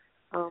 Yeah.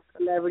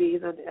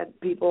 Celebrities and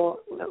people,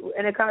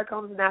 and it kind of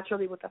comes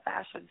naturally with the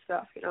fashion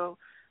stuff,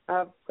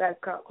 I've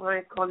got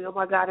clients call me, oh,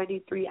 my God, I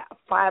need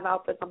 5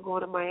 outfits. I'm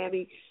going to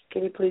Miami.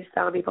 Can you please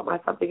style me, put my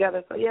stuff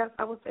together? So, yes,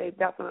 I would say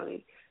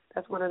definitely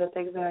that's one of the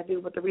things that I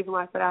do. But the reason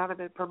why I said I haven't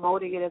been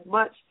promoting it as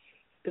much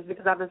is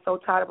because I've been so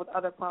tied up with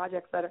other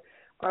projects that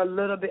are a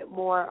little bit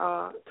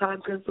more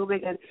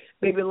time-consuming and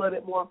maybe a little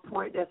bit more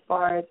important as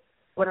far as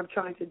what I'm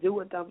trying to do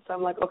with them. So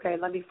I'm like, okay,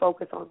 let me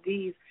focus on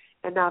these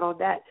and not on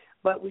that.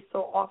 But we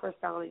still offer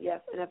styling,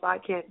 yes. And if I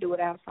can't do it,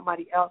 I have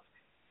somebody else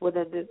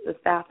within the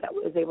staff that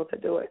is able to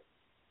do it.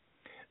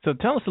 So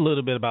tell us a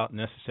little bit about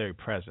Necessary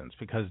Presence,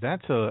 because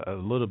that's a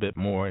little bit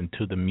more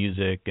into the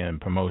music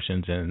and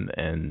promotions and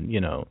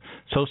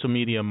social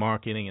media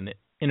marketing and the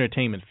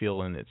entertainment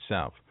field in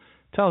itself.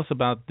 Tell us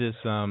about this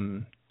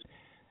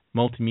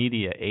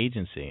multimedia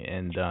agency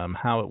and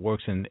how it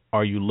works, and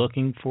are you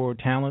looking for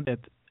talent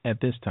at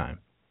this time?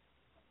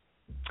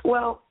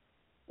 Well,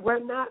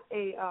 we're not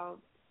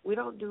we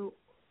don't do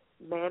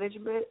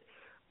management.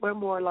 We're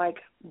more like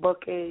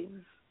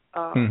bookings,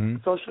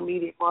 social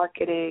media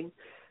marketing,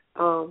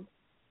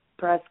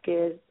 press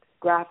kits,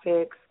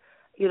 graphics.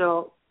 If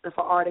an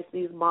artist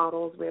needs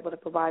models, we're able to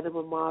provide them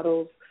with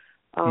models.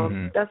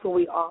 That's what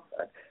we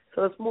offer.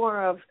 So it's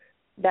more of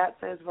that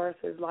sense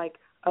versus like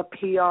a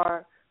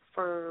PR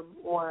firm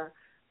or,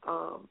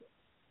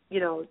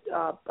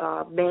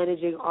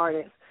 managing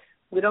artists.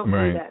 We don't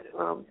do that.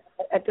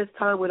 At this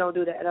time, we don't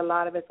do that. And a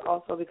lot of it's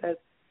also because,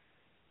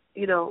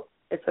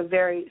 it's a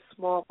very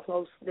small,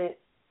 close-knit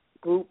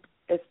group.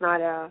 It's not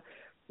a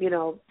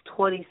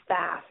 20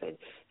 staff, and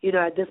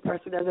this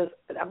person does this.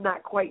 I'm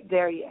not quite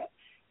there yet.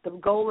 The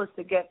goal is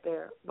to get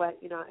there, but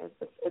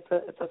it's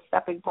a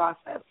stepping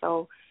process.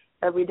 So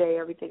every day,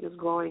 everything is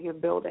growing and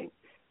building.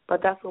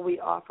 But that's what we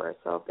offer.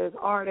 So if there's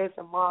artists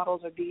and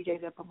models or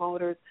DJs and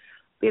promoters,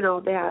 they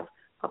have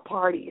a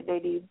party and they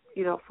need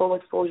full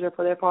exposure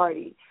for their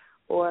party,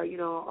 or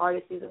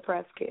artist needs a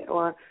press kit,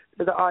 or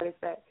there's an artist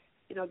that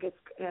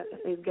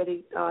is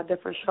getting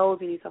different shows.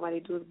 He needs somebody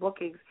to do his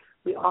bookings.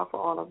 We offer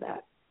all of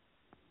that.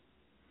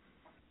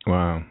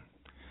 Wow.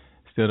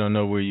 Still don't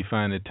know where you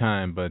find the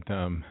time, but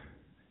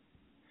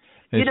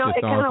it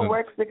kind of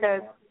works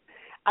because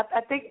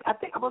I think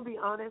I'm gonna be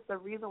honest. The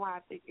reason why I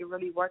think it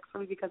really works for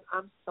me because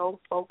I'm so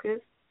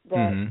focused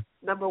that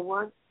number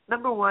one,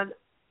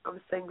 I'm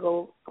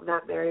single. I'm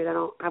not married. I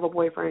don't have a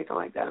boyfriend or anything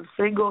like that. I'm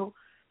single,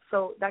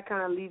 so that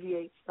kind of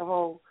alleviates the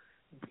whole,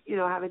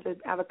 having to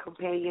have a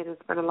companion and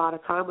spend a lot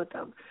of time with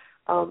them.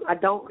 I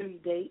don't really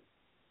date,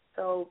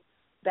 so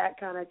that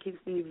kind of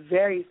keeps me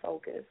very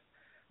focused.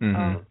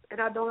 And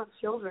I don't have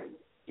children.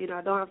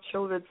 I don't have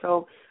children,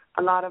 so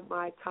a lot of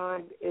my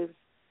time is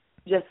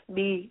just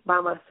me by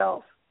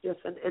myself, just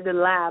in the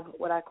lab,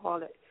 what I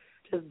call it,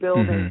 just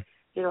building,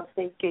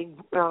 thinking,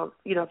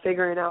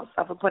 figuring out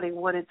stuff and putting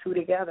 1 and 2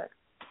 together.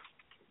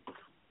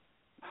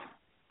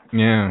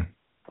 Yeah.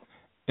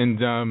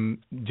 And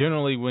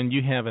generally when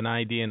you have an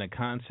idea and a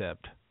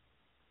concept,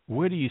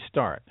 where do you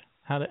start?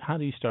 How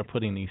do you start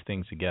putting these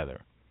things together?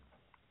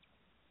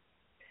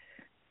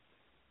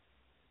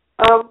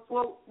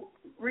 Well,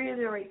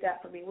 reiterate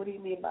that for me. What do you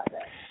mean by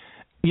that?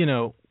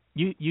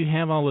 You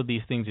have all of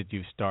these things that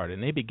you've started,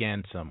 and they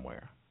began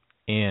somewhere.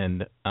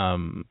 And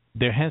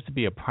there has to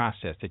be a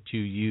process that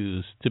you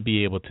use to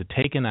be able to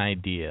take an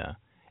idea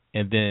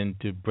and then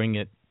to bring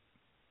it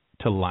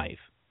to life.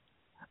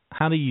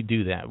 How do you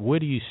do that? Where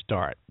do you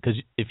start?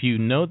 Because if you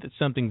know that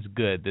something's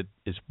good, that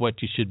is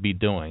what you should be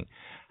doing,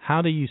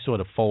 how do you sort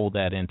of fold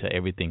that into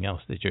everything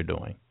else that you're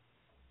doing?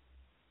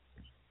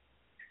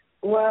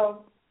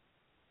 Well,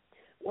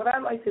 what I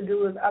like to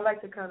do is I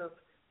like to kind of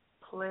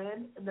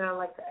plan, and then I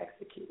like to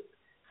execute.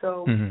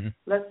 So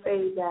let's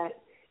say that,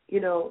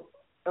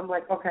 I'm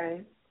like,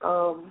 okay,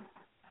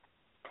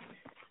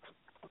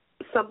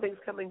 something's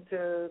coming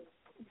to,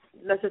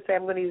 let's just say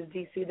I'm going to use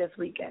D.C. this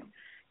weekend.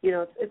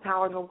 It's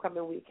Howard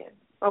Homecoming weekend.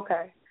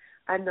 Okay.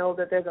 I know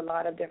that there's a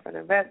lot of different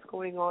events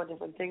going on,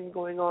 different things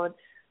going on.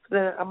 So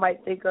then I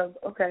might think of,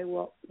 okay,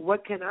 well,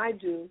 what can I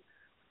do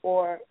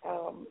or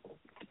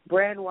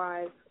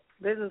brand-wise,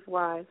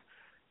 business-wise,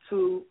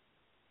 to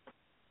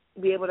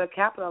be able to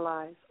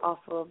capitalize off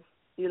of,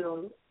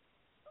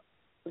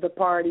 the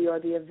party or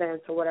the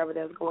events or whatever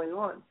that's going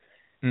on.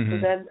 So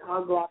then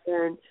I'll go out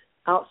there and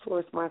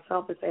outsource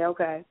myself and say,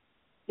 okay,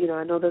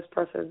 I know this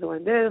person is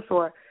doing this,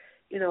 or,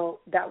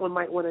 that one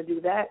might want to do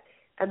that.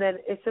 And then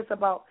it's just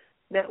about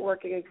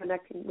networking and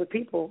connecting with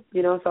people,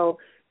 you know. So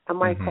I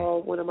might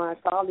call one of my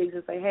colleagues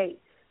and say, hey,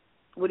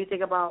 what do you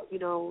think about, you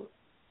know,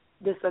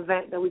 this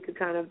event that we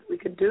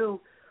could do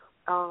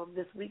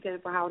this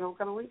weekend for Howard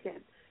Homecoming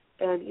weekend?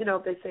 And, you know,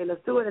 if they say,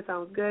 let's do it, it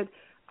sounds good,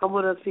 I'm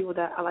one of those people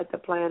that I like to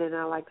plan and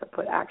I like to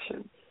put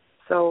action.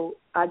 So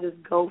I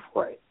just go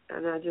for it,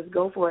 and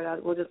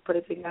we'll just put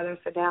it together,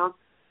 sit down,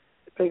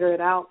 figure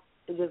it out,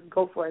 and just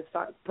go for it,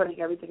 start putting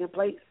everything in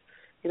place.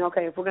 You know,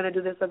 okay, if we're going to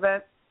do this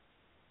event,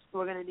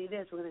 we're going to need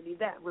this, we're going to need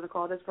that. We're going to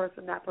call this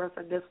person, that one,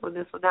 this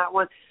one, that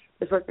one.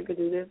 This person could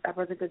do this, that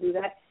person could do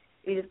that.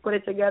 You just put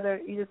it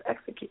together, you just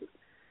execute.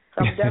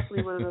 So I'm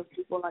definitely one of those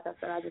people, like I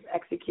said, I just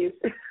execute.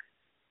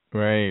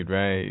 Right.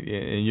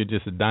 And you're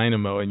just a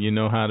dynamo, and you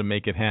know how to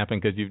make it happen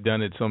because you've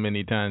done it so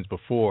many times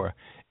before.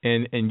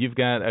 And you've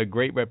got a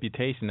great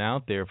reputation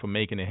out there for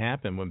making it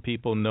happen. When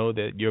people know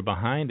that you're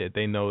behind it,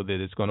 they know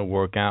that it's going to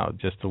work out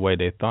just the way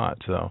they thought.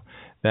 So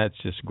that's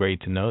just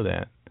great to know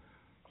that.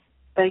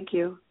 Thank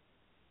you.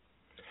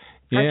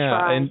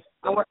 Yeah,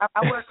 I work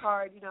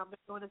hard. You know, I've been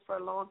doing this for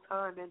a long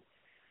time, and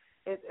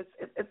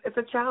it's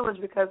a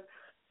challenge because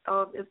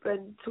it's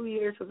been 2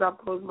 years since I've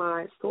closed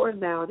my stores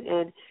down,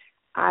 and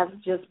I've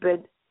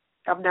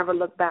never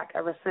looked back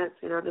ever since.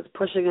 You know, just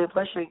pushing and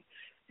pushing.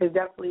 It's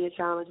definitely a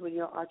challenge when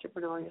you're an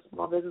entrepreneur, you're a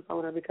small business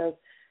owner, because,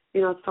 you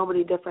know, so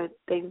many different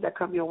things that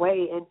come your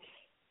way. And,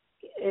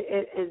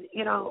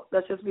 you know,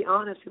 let's just be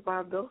honest, people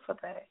have bills to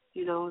pay.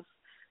 You know, it's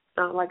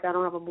not like I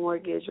don't have a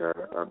mortgage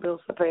or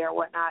bills to pay or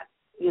whatnot,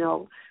 you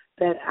know,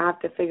 that I have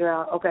to figure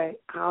out, okay,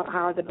 how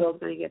are the bills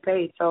going to get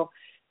paid? So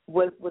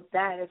with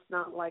that, it's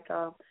not like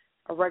a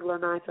regular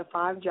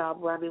 9-to-5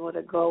 job where I'm able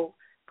to go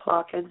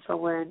clock in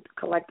somewhere and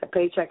collect a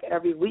paycheck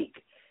every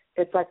week.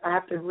 It's like I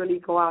have to really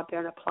go out there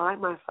and apply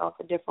myself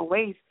in different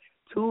ways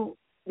to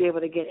be able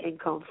to get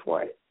income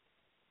for it.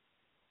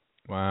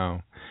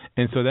 Wow.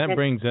 And so that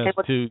brings us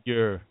to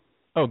your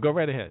 – oh, go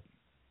right ahead.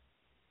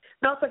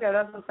 No, it's okay.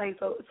 That's what I'm saying.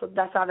 So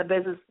that's how the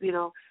business, you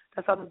know,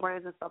 that's how the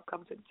brands and stuff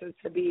come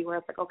to be, where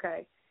it's like,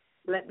 okay,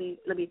 let me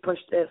push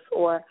this,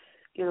 or,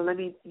 you know, let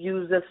me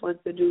use this one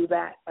to do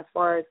that, as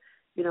far as,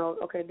 you know,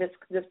 okay, this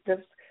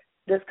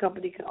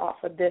company can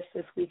offer this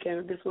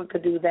weekend, this one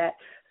could do that.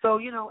 So,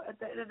 you know, at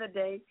the end of the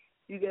day,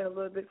 you get a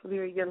little bit from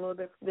here, you get a little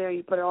bit from there,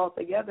 you put it all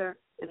together,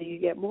 and then you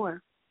get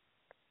more.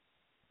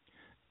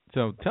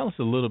 So tell us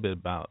a little bit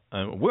about,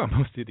 we're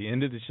almost at the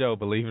end of the show,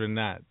 believe it or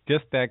not,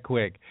 just that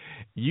quick.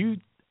 You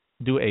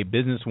do a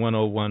Business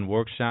 101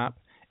 workshop,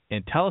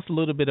 and tell us a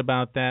little bit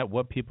about that,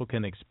 what people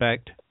can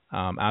expect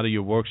out of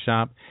your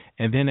workshop.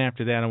 And then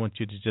after that, I want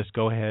you to just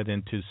go ahead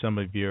into some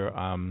of your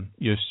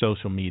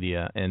social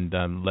media and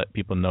let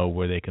people know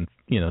where they can,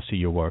 you know, see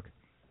your work.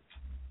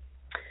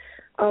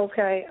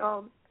 Okay.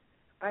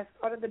 I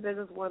started the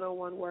Business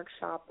 101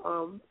 workshop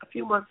a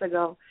few months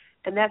ago,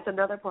 and that's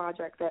another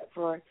project that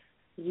for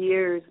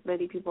years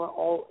many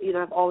people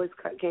have always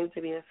came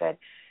to me and said,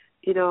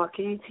 you know,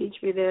 can you teach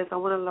me this? I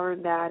want to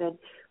learn that. And,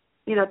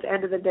 you know, at the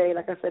end of the day,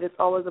 like I said, it's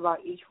always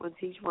about each one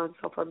teach one.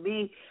 So for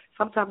me,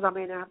 sometimes I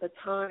may not have the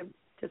time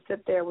to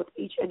sit there with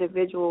each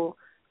individual,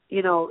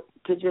 you know,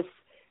 to just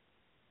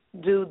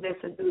do this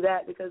and do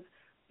that, because,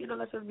 you know,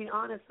 let's just be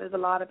honest, there's a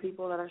lot of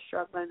people that are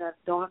struggling that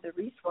don't have the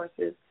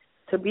resources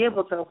to be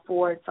able to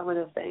afford some of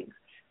those things.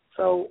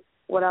 So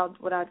what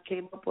I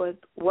came up with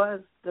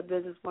was the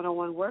Business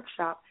 101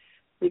 workshop,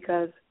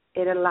 because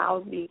it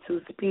allows me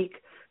to speak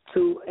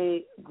to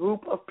a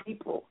group of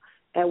people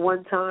at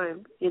one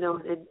time, you know,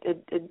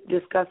 and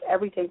discuss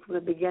everything from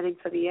the beginning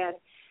to the end.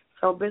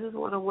 So Business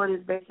 101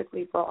 is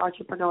basically for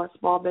entrepreneurs,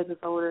 small business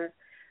owners,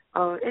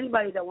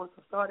 anybody that wants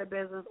to start a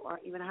business or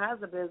even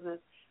has a business.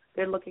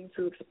 They're looking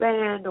to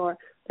expand or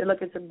they're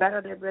looking to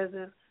better their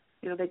business.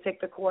 You know, they take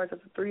the course.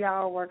 It's a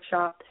 3-hour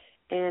workshop,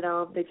 and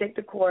they take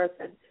the course,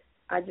 and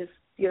I just,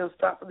 you know,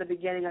 start from the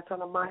beginning. I tell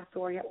them my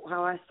story,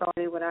 how I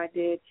started, what I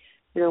did,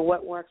 you know,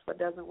 what works, what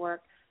doesn't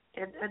work.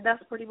 And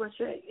that's pretty much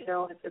it. You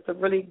know, it's a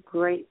really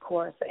great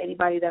course for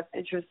anybody that's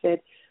interested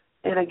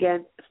in,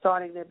 again,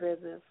 starting their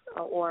business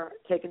or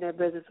taking their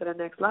business to the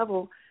next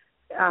level.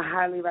 I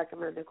highly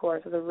recommend the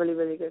course. It's a really,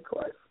 really good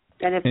course.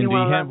 And if you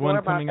want to learn more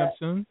about that, do you have one coming up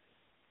soon?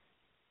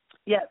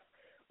 Yes.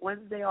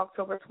 Wednesday,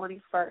 October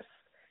 21st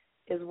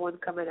is one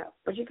coming up.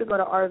 But you can go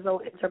to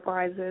Arzo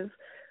Enterprises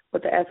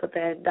with the S at the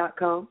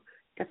end.com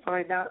and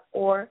find out.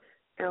 Or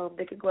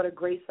they could go to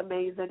Grace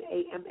Amazin,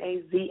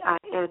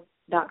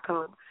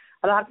 AMAZIN.com.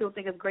 A lot of people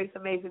think it's Grace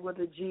Amazin with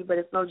a G, but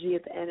it's no G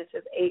at the end. It's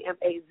just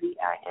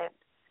AMAZIN.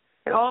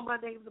 And all my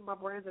names and my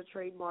brands are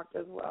trademarked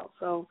as well.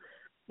 So,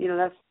 you know,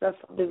 that's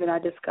something that I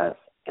discuss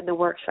in the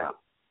workshop.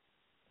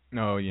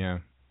 Oh, yeah.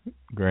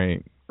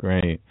 Great.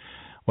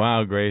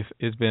 Wow, Grace,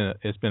 it's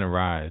been a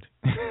ride.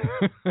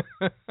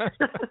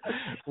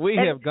 We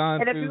have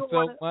gone through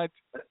so much.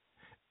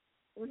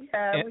 We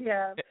have.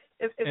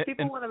 If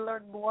people want to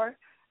learn more,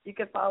 you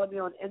can follow me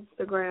on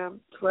Instagram,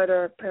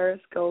 Twitter,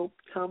 Periscope,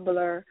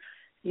 Tumblr,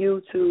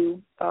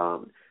 YouTube.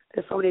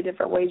 There's so many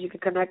different ways you can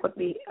connect with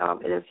me,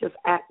 and it's just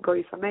at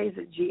Grace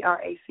Amazin,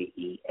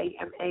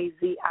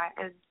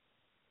 GraceAmazin.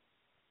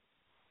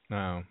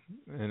 Wow,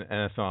 and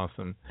that's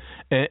awesome.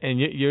 And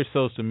your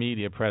social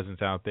media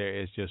presence out there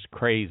is just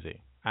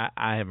crazy.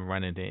 I haven't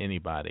run into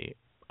anybody,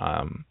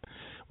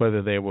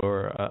 whether they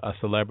were a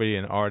celebrity,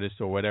 an artist,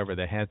 or whatever,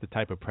 that has the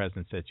type of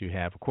presence that you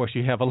have. Of course,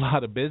 you have a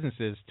lot of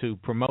businesses to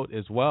promote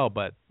as well,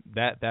 but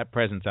that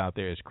presence out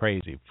there is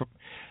crazy.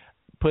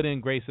 Put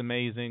in Grace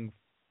Amazin,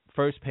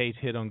 first page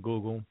hit on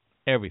Google,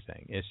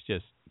 everything. It's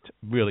just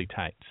really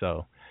tight.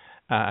 So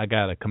I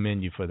got to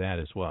commend you for that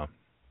as well.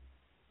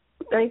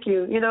 Thank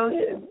you.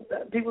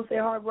 People say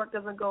hard work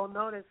doesn't go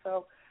unnoticed,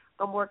 so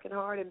I'm working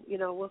hard, and,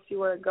 we'll see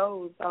where it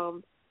goes.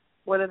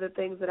 One of the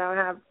things that I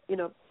have,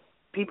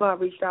 people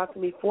have reached out to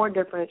me for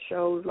different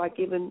shows, like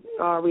even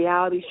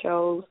reality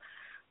shows,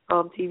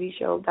 TV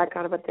shows, that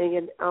kind of a thing.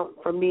 And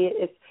for me,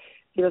 it's,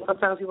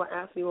 sometimes people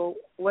ask me, well,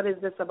 what is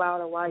this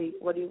about, or why?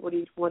 What do you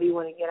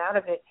want to get out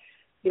of it?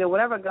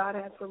 Whatever God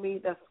has for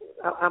me,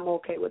 I'm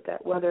okay with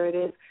that. Whether it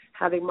is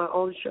having my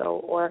own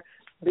show or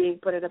being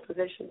put in a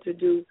position to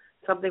do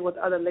something with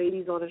other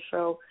ladies on a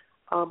show,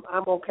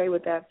 I'm okay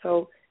with that.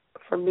 So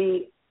for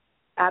me,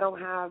 I don't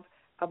have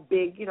a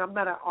big, I'm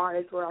not an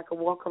artist where I can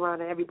walk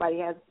around and everybody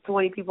has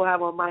 20 people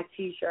have on my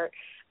T-shirt,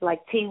 like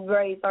Team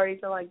Grace or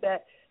anything like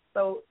that.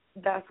 So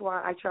that's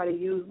why I try to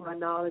use my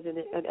knowledge and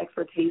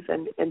expertise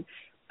and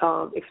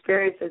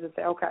experiences and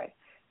say, okay,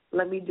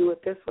 let me do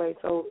it this way.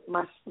 So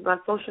my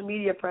social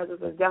media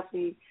presence is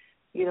definitely,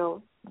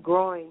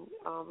 growing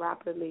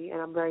rapidly,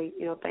 and I'm very,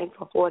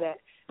 thankful for that.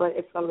 But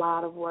it's a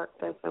lot of work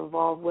that's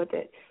involved with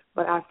it.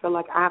 But I feel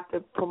like I have to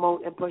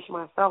promote and push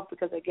myself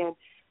because, again,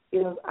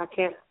 I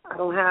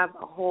don't have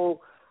a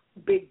whole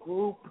big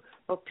group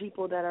of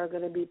people that are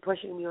going to be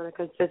pushing me on a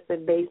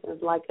consistent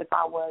basis like if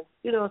I was,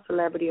 a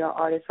celebrity or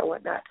artist or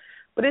whatnot.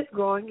 But it's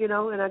growing,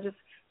 and I just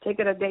take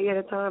it a day at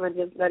a time and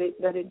just let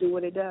it do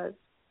what it does.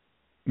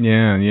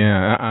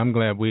 Yeah. I'm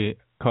glad we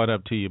caught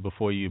up to you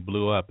before you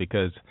blew up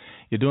because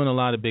you're doing a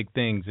lot of big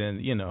things.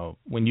 And,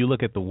 when you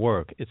look at the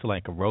work, it's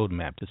like a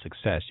roadmap to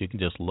success. You can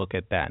just look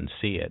at that and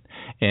see it.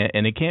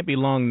 And it can't be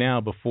long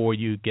now before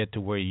you get to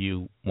where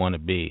you want to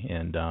be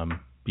and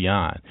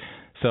beyond.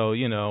 So,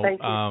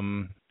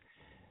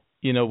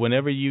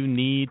 whenever you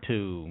need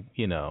to,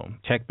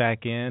 check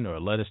back in or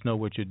let us know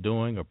what you're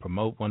doing or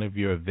promote one of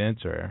your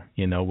events or,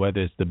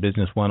 whether it's the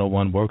Business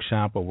 101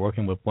 workshop or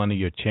working with one of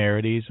your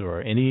charities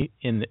or any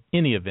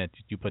event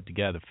that you put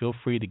together, feel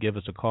free to give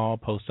us a call,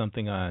 post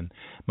something on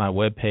my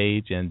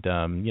webpage, and,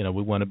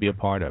 we want to be a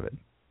part of it.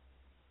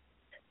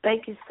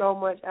 Thank you so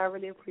much. I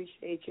really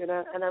appreciate you,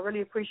 and I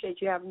really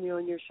appreciate you having me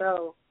on your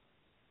show.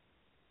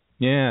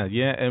 Yeah,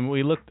 and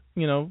we look,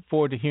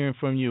 forward to hearing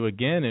from you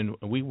again, and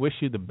we wish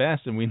you the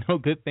best, and we know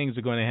good things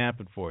are going to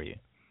happen for you.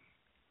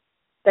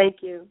 Thank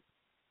you.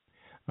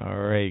 All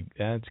right,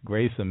 that's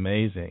Grace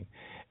Amazin.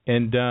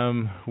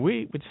 And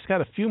we just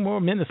got a few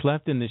more minutes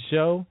left in the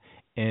show,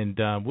 and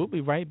we'll be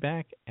right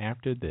back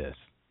after this.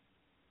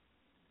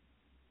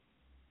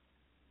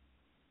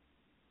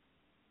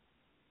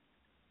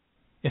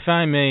 If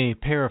I may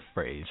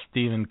paraphrase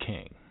Stephen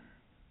King,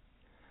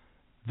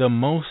 the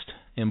most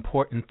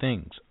important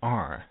things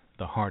are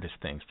the hardest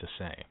things to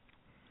say.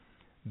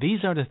 These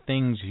are the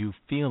things you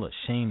feel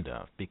ashamed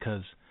of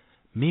because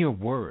mere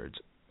words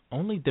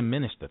only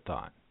diminish the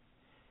thought.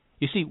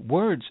 You see,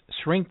 words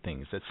shrink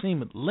things that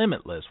seem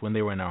limitless when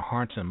they were in our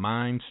hearts and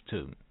minds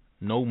to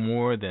no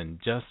more than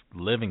just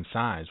living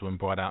size when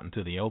brought out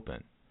into the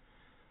open.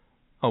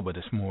 Oh, but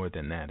it's more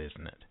than that,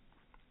 isn't it?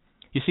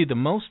 You see, the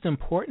most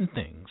important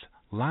things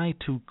lie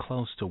too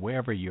close to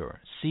wherever your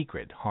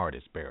secret heart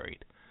is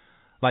buried.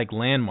 Like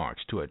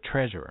landmarks to a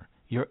treasure,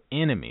 your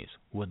enemies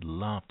would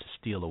love to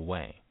steal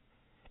away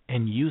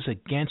and use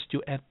against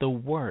you at the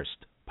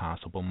worst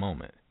possible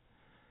moment.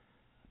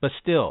 But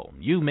still,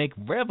 you make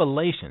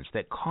revelations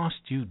that cost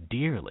you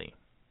dearly,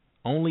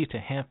 only to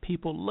have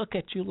people look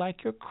at you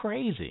like you're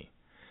crazy,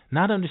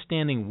 not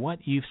understanding what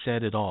you've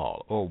said at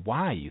all or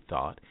why you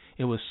thought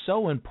it was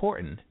so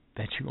important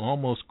that you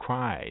almost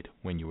cried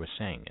when you were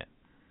saying it.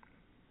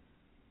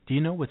 Do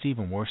you know what's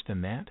even worse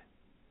than that?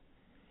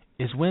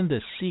 Is when the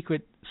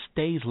secret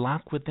stays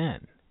locked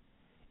within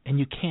and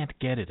you can't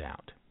get it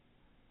out.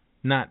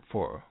 Not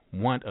for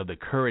want of the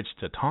courage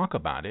to talk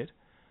about it,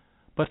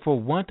 but for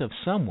want of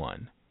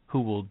someone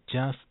who will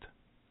just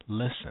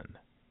listen.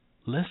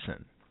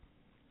 Listen.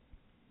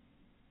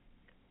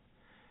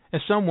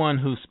 As someone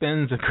who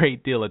spends a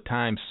great deal of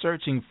time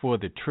searching for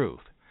the truth,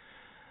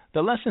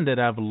 the lesson that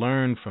I've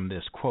learned from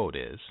this quote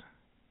is,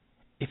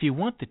 if you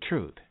want the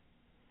truth,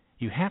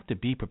 you have to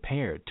be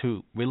prepared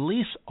to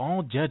release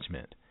all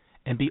judgment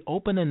and be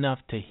open enough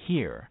to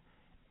hear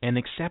and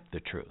accept the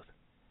truth,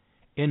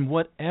 in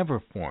whatever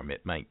form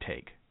it might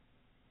take.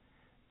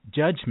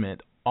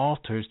 Judgment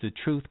alters the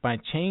truth by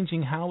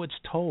changing how it's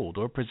told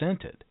or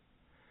presented.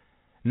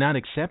 Not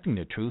accepting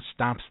the truth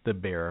stops the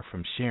bearer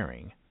from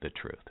sharing the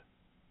truth.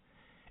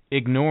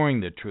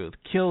 Ignoring the truth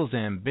kills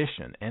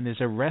ambition and is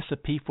a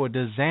recipe for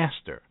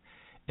disaster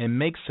and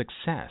makes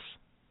success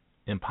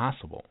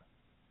impossible.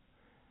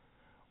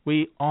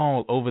 We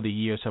all, over the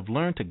years, have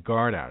learned to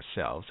guard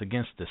ourselves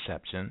against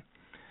deception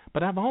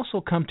But I've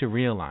also come to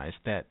realize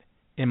that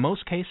in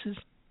most cases,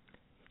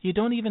 you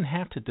don't even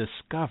have to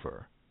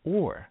discover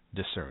or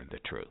discern the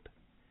truth.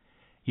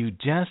 You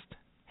just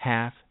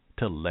have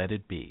to let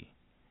it be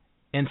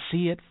and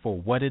see it for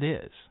what it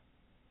is.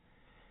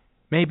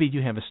 Maybe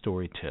you have a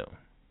story too.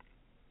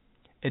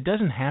 It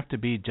doesn't have to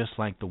be just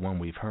like the one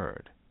we've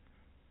heard.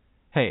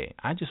 Hey,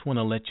 I just want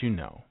to let you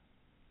know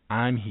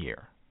I'm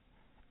here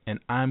and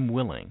I'm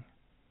willing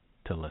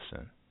to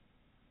listen.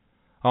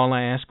 All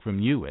I ask from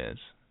you is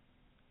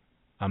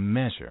a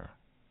measure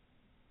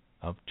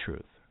of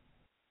truth.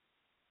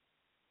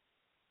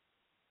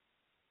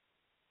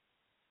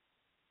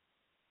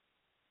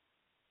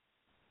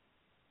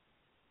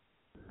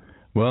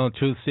 Well,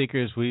 Truth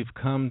Seekers, we've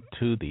come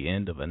to the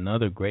end of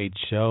another great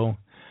show.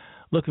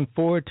 Looking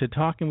forward to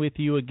talking with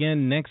you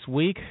again next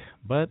week.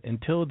 But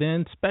until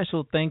then,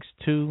 special thanks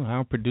to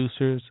our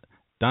producers,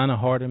 Donna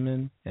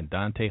Hardiman and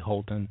Dante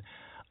Holton.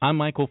 I'm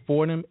Michael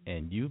Fordham,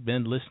 and you've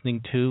been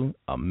listening to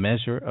A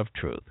Measure of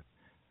Truth.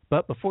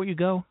 But before you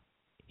go,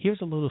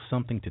 here's a little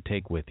something to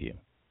take with you.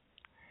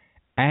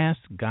 Ask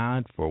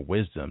God for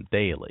wisdom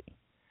daily,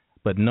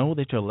 but know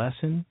that your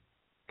lesson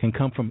can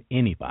come from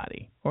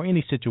anybody or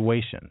any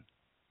situation,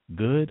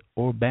 good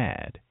or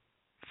bad,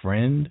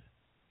 friend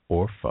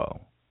or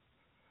foe.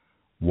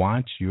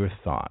 Watch your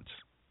thoughts.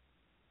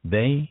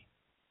 They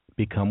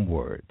become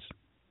words.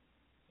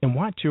 And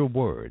watch your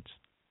words.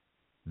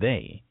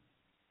 They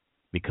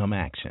become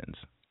actions.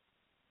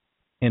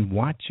 And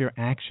watch your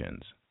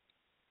actions.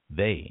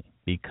 They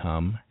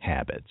become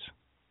habits.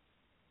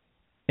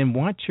 And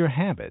watch your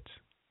habits.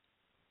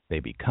 They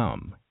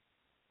become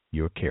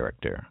your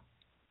character.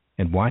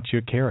 And watch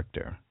your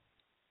character.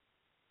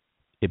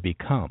 It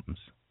becomes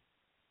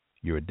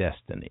your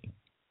destiny.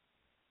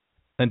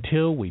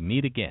 Until we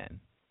meet again,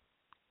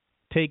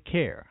 take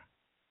care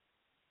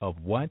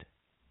of what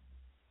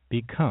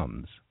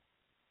becomes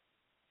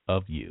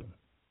of you.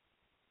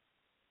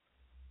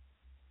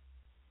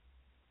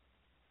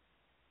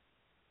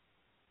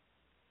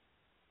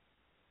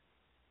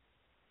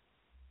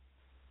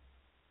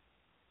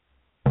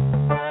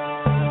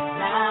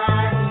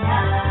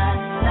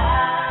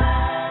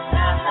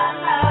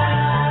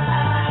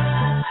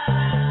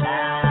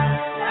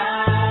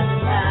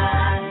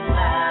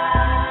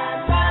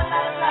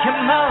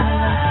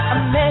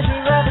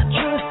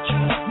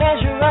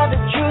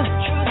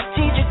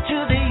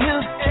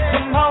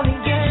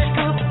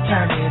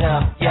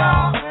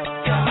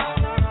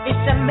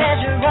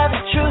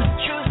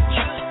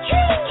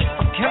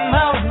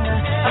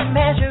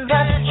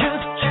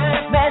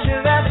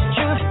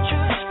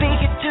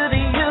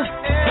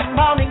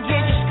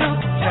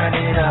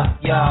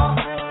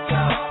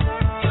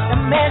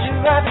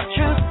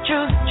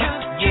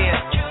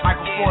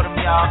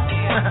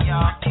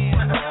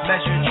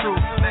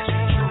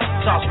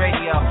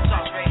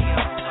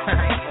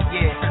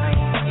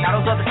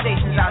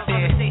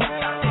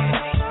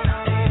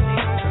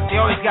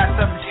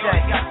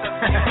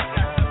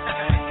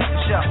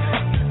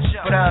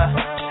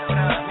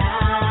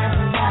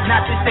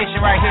 Not this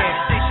station right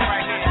here.